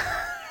wrong.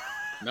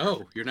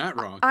 No, you're not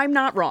wrong. I'm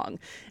not wrong.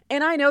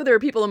 And I know there are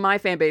people in my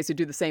fan base who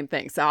do the same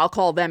thing, so I'll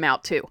call them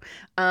out too.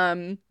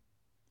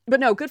 But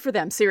no, good for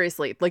them,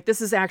 seriously. Like, this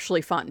is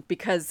actually fun,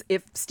 because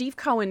if Steve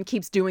Cohen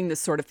keeps doing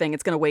this sort of thing,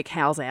 it's going to wake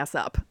Hal's ass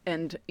up.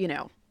 And,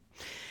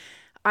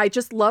 I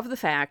just love the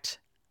fact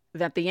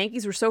that the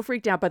Yankees were so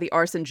freaked out by the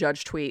arson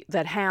Judge tweet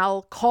that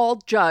Hal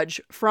called Judge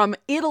from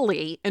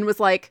Italy and was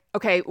like,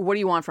 okay, what do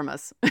you want from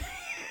us?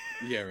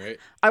 Yeah, right.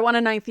 I want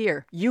a 9th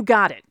year. You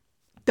got it.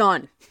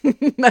 Done.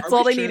 That's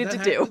all they needed to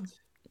do.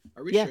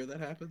 Are we sure that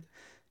happened?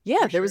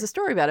 Yeah, there was a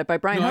story about it by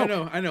Brian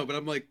Hope. I know, but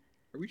I'm like,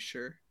 are we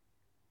sure?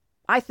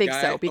 I think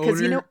so,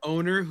 because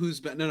owner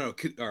who's been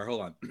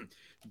hold on,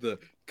 the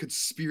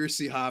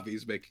conspiracy hobby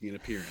is making an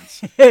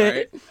appearance. All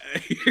right,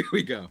 here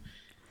we go.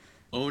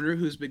 Owner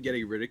who's been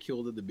getting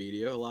ridiculed in the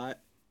media a lot.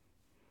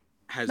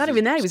 Has not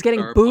even that, he was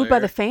getting booed by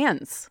the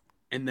fans.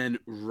 And then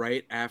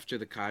right after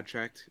the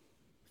contract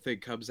thing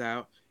comes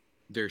out,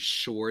 they're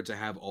sure to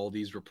have all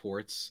these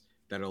reports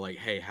that are like,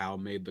 "Hey, Hal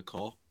made the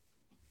call."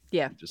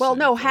 Yeah. Well,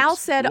 no, Hal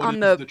said on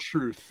the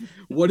truth.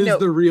 What is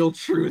the real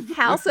truth?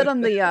 Hal said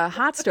on the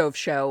Hot Stove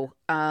show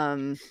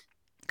a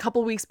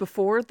couple weeks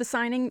before the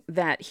signing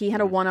that he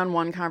had a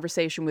one-on-one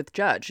conversation with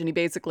Judge, and he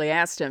basically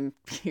asked him,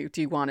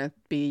 do you want to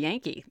be a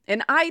Yankee?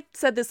 And I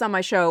said this on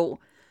my show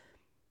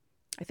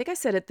I think I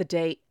said it the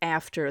day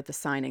after the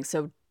signing.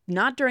 So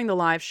not during the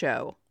live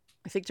show.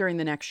 I think during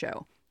the next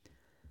show.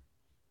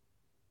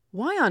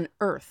 Why on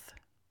earth?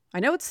 I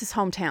know it's his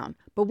hometown,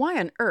 but why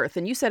on earth,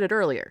 and you said it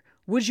earlier,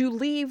 would you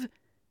leave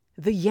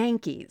the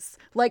Yankees?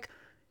 Like,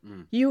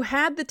 you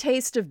had the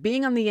taste of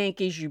being on the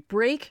Yankees. You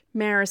break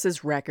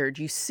Maris's record.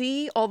 You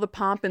see all the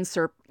pomp and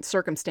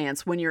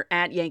circumstance when you're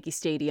at Yankee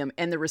Stadium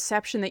and the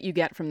reception that you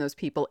get from those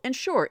people. And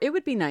sure, it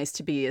would be nice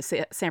to be a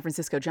San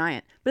Francisco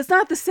Giant, but it's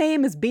not the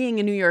same as being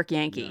a New York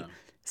Yankee. No.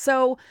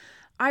 So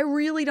I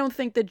really don't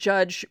think that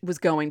Judge was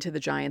going to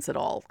the Giants at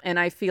all. And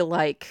I feel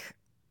like,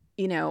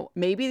 you know,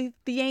 maybe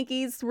the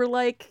Yankees were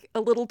like a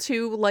little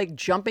too like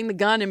jumping the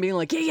gun and being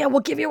like, yeah,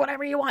 we'll give you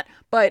whatever you want.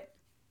 But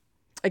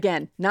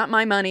again, not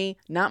my money,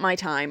 not my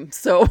time.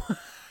 So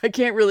I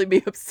can't really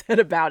be upset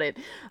about it.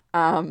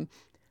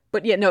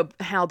 But yeah, no,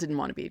 Hal didn't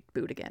want to be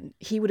booed again.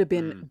 He would have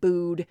been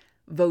booed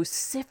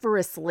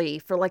vociferously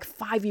for like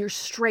 5 years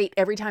straight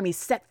every time he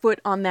set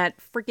foot on that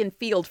freaking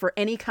field for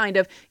any kind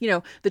of, you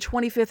know, the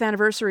 25th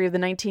anniversary of the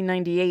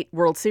 1998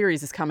 World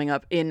Series is coming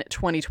up in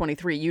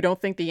 2023. You don't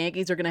think the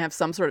Yankees are going to have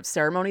some sort of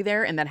ceremony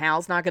there and that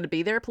Hal's not going to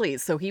be there?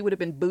 Please. So he would have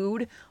been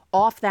booed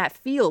off that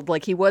field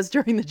like he was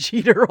during the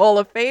Jeter Hall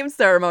of Fame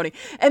ceremony.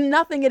 And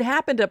nothing had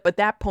happened up at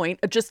that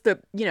point. Just the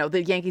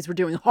Yankees were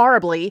doing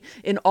horribly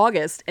in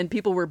August and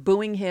people were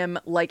booing him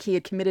like he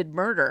had committed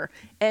murder.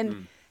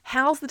 And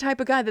Hal's the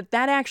type of guy that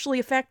actually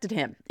affected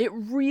him. It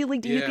really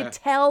did. You could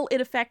tell it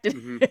affected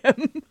him.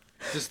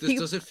 This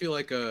doesn't feel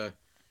like a...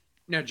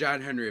 Now, John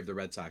Henry of the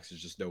Red Sox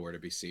is just nowhere to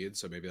be seen,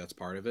 so maybe that's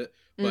part of it.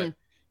 But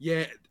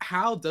yeah,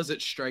 Hal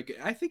doesn't strike it.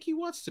 I think he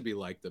wants to be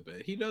liked a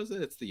bit. He knows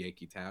that it's the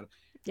Yankee town.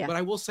 Yeah. But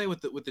I will say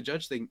with the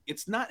Judge thing,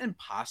 it's not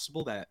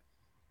impossible that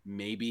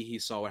maybe he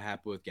saw what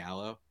happened with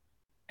Gallo,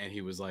 and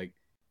he was like,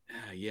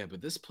 yeah,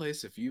 but this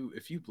place, if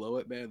you blow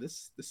it, man,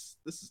 this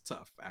is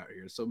tough out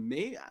here. So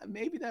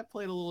maybe that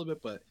played a little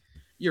bit, but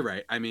you're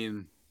right. I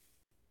mean,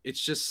 it's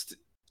just,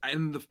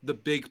 and the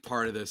big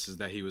part of this is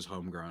that he was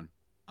homegrown,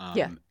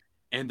 and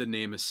the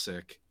name is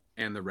sick,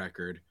 and the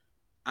record.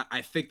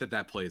 I think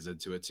that plays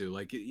into it too.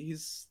 Like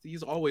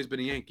he's always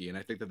been a Yankee, and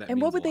I think that.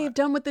 And what would they have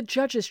done with the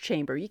judges'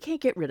 chamber? You can't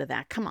get rid of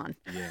that. Come on.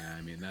 Yeah,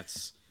 I mean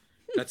that's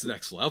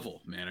next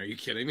level, man. Are you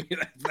kidding me?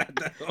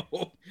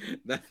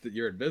 That's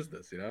you're in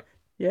business, you know.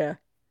 Yeah.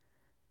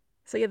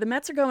 So yeah, the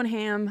Mets are going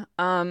ham.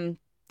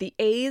 The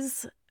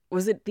A's,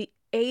 was it the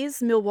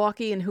A's,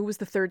 Milwaukee, and who was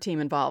the third team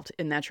involved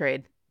in that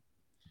trade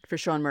for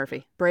Sean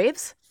Murphy?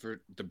 Braves?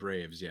 For the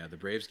Braves, yeah. The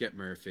Braves get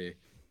Murphy.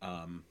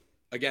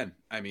 Again,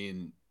 I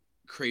mean,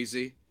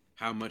 crazy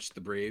how much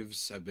the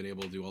Braves have been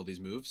able to do all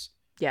these moves.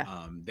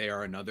 Yeah. They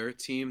are another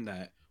team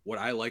that what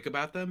I like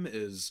about them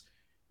is,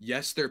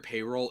 yes, their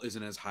payroll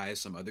isn't as high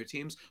as some other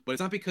teams, but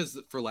it's not because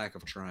for lack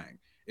of trying.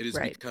 It is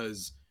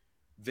because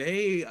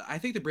I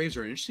think the Braves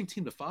are an interesting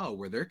team to follow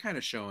where they're kind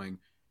of showing,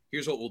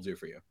 here's what we'll do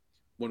for you.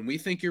 When we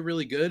think you're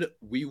really good,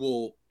 we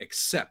will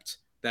accept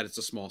that it's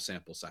a small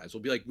sample size.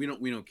 We'll be like, we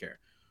don't care.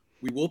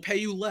 We will pay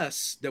you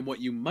less than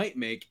what you might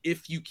make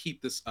if you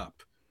keep this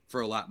up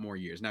for a lot more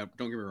years. Now,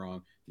 don't get me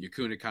wrong. The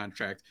Acuna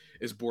contract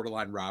is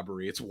borderline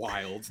robbery. It's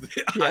wild.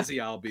 Ozzie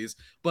Albies.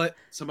 But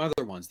some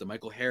other ones, the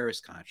Michael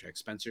Harris contract,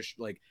 Spencer,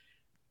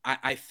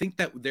 I think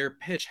that their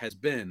pitch has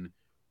been,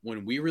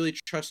 when we really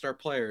trust our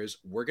players,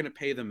 we're going to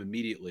pay them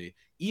immediately,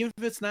 even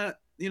if it's not,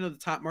 the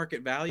top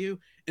market value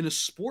in a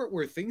sport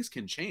where things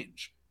can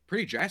change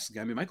pretty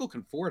drastically. I mean, Michael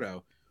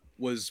Conforto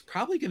was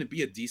probably going to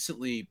be a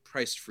decently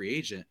priced free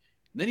agent.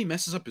 And then he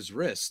messes up his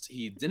wrist.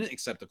 He didn't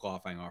accept the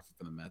qualifying offer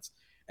from the Mets.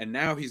 And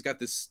now he's got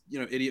this,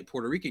 idiot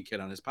Puerto Rican kid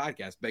on his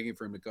podcast begging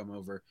for him to come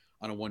over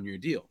on a 1-year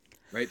deal.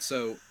 Right.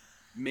 So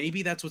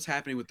maybe that's what's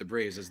happening with the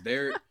Braves, is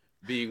they're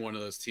being one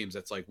of those teams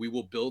that's like, we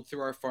will build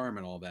through our farm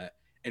and all that,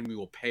 and we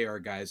will pay our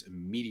guys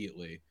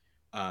immediately.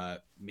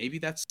 Maybe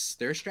that's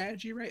their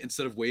strategy, right?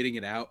 Instead of waiting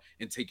it out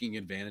and taking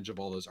advantage of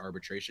all those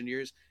arbitration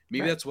years,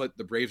 maybe that's what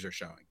the Braves are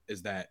showing,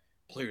 is that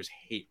players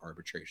hate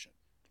arbitration.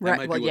 That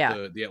might be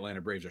what the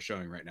Atlanta Braves are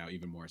showing right now,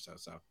 even more so.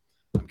 So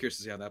I'm curious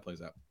to see how that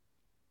plays out.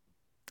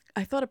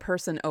 I thought a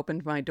person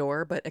opened my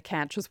door, but a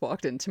cat just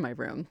walked into my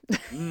room.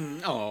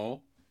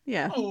 Oh.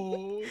 Yeah.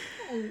 Oh.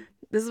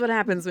 This is what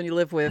happens when you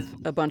live with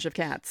a bunch of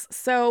cats.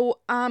 So,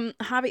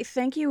 Javi,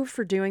 thank you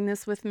for doing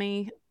this with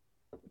me,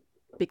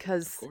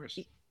 because,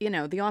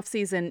 the off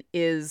season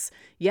is,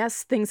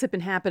 yes, things have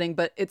been happening,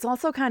 but it's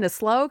also kind of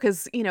slow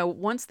because,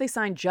 once they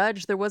signed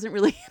Judge, there wasn't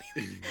really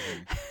anything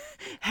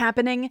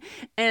happening.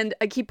 And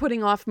I keep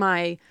putting off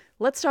my,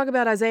 let's talk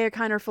about Isaiah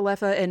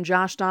Kiner-Falefa and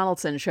Josh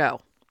Donaldson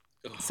show.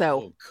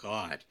 Oh,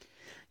 God.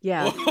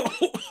 Yeah.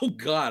 Oh,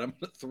 God. I'm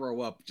going to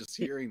throw up just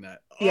hearing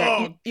that.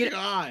 Yeah,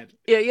 God.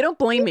 Yeah, you don't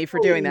blame me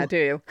for doing that, do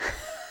you?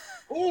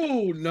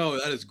 Oh, no,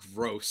 that is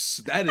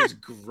gross. That is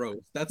gross.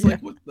 That's like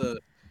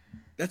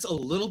that's a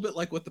little bit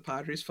like what the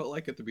Padres felt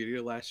like at the beginning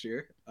of last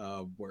year,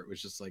 where it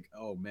was just like,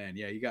 oh, man,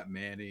 yeah, you got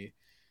Manny,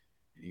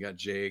 you got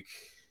Jake,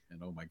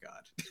 and oh, my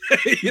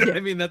God. You know what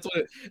I mean? That's what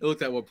it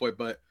looked at one point.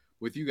 But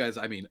with you guys,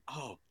 I mean,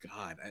 oh,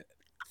 God.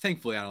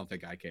 thankfully, I don't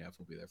think IKF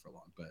will be there for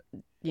long. But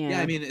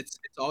Yeah, I mean, it's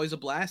always a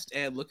blast,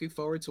 and looking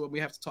forward to when we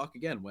have to talk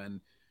again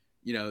when,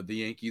 the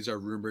Yankees are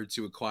rumored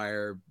to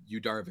acquire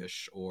Yu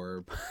Darvish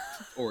or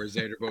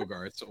Xander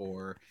Bogaerts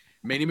or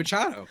Manny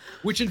Machado,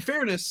 which in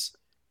fairness,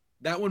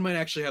 that one might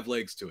actually have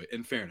legs to it,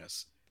 in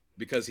fairness,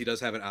 because he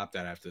does have an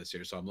opt-out after this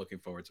year. So I'm looking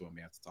forward to when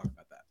we have to talk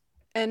about that.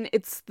 and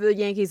it's the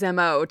Yankees'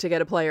 MO to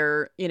get a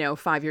player,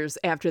 5 years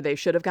after they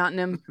should have gotten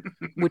him,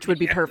 which would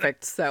be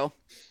perfect. So,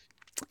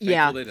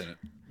 yeah. They didn't.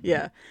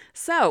 Yeah.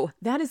 So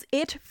that is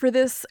it for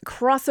this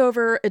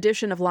crossover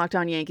edition of Locked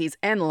On Yankees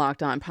and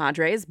Locked On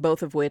Padres,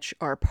 both of which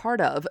are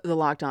part of the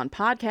Locked On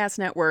Podcast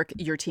Network,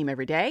 your team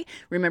every day.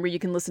 Remember, you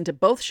can listen to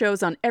both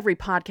shows on every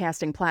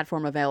podcasting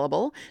platform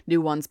available.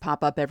 New ones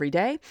pop up every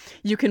day.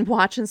 You can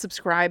watch and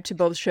subscribe to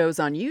both shows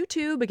on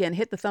YouTube. Again,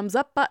 hit the thumbs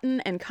up button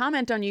and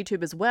comment on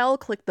YouTube as well.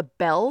 Click the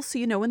bell so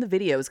you know when the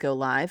videos go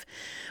live.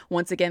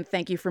 Once again,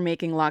 thank you for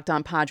making Locked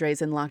On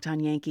Padres and Locked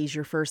On Yankees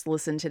your first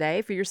listen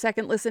today. For your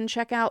second listen,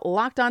 check out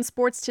Locked On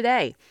Sports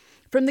Today.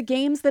 From the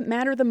games that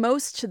matter the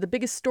most to the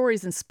biggest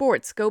stories in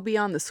sports, go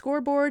beyond the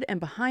scoreboard and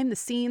behind the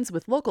scenes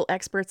with local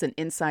experts and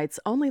insights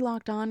only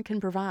Locked On can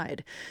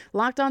provide.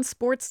 Locked On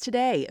Sports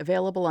Today,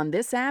 available on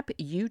this app,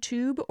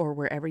 YouTube, or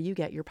wherever you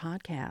get your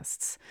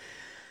podcasts.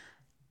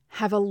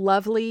 Have a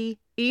lovely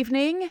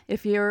evening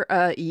if you're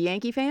a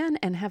Yankee fan,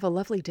 and have a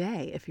lovely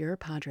day if you're a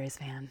Padres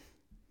fan.